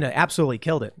 John Cena absolutely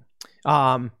killed it.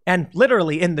 And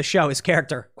literally in the show, his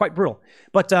character, quite brutal.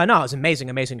 But no, it was an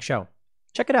amazing show.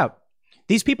 Check it out.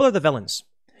 These people are the villains.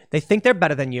 They think they're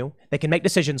better than you. They can make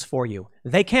decisions for you.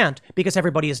 They can't because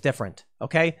everybody is different.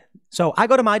 Okay? So I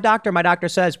go to my doctor. My doctor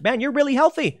says, man, you're really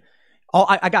healthy.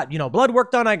 I got, blood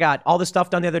work done. I got all this stuff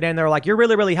done the other day. And they're like, you're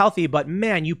really, really healthy. But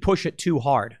man, you push it too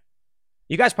hard.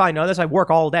 You guys probably know this. I work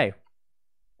all day.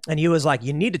 And he was like,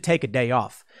 you need to take a day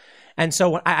off. And so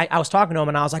when I was talking to him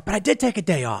and I was like, but I did take a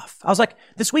day off. I was like,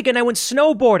 this weekend I went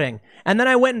snowboarding and then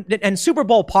I went and Super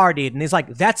Bowl partied. And he's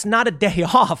like, that's not a day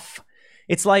off.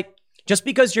 It's like, just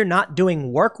because you're not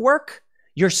doing work,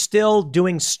 you're still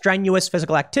doing strenuous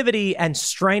physical activity and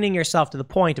straining yourself to the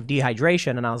point of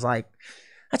dehydration. And I was like,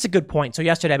 that's a good point. So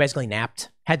yesterday I basically napped,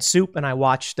 had soup, and I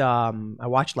watched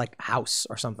like House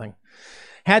or something.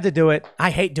 Had to do it. I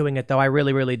hate doing it though. I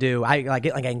really, really do. I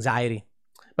get like anxiety.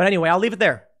 But anyway, I'll leave it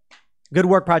there. Good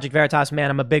work, Project Veritas,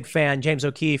 man. I'm a big fan. James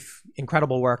O'Keefe,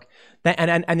 incredible work.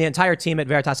 And the entire team at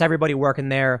Veritas, everybody working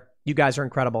there, you guys are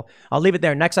incredible. I'll leave it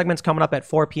there. Next segment's coming up at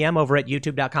 4 p.m. over at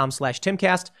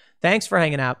youtube.com/Timcast. Thanks for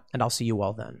hanging out, and I'll see you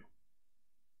all then.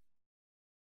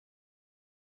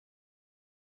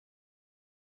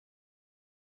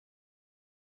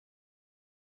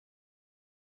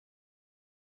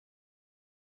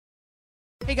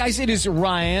 Hey guys, it is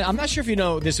Ryan. I'm not sure if you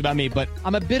know this about me, but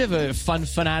I'm a bit of a fun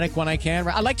fanatic when I can.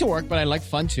 I like to work, but I like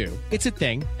fun too. It's a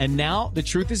thing. And now the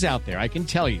truth is out there. I can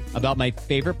tell you about my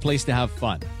favorite place to have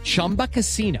fun. Chumba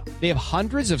Casino. They have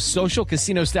hundreds of social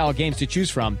casino style games to choose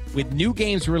from with new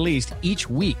games released each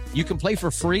week. You can play for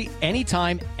free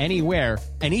anytime, anywhere.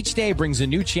 And each day brings a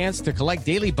new chance to collect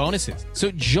daily bonuses. So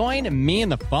join me in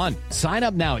the fun. Sign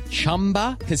up now at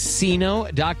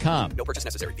ChumbaCasino.com. No purchase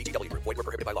necessary. VGW Group. Void where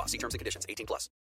prohibited by law. See terms and conditions. 18+.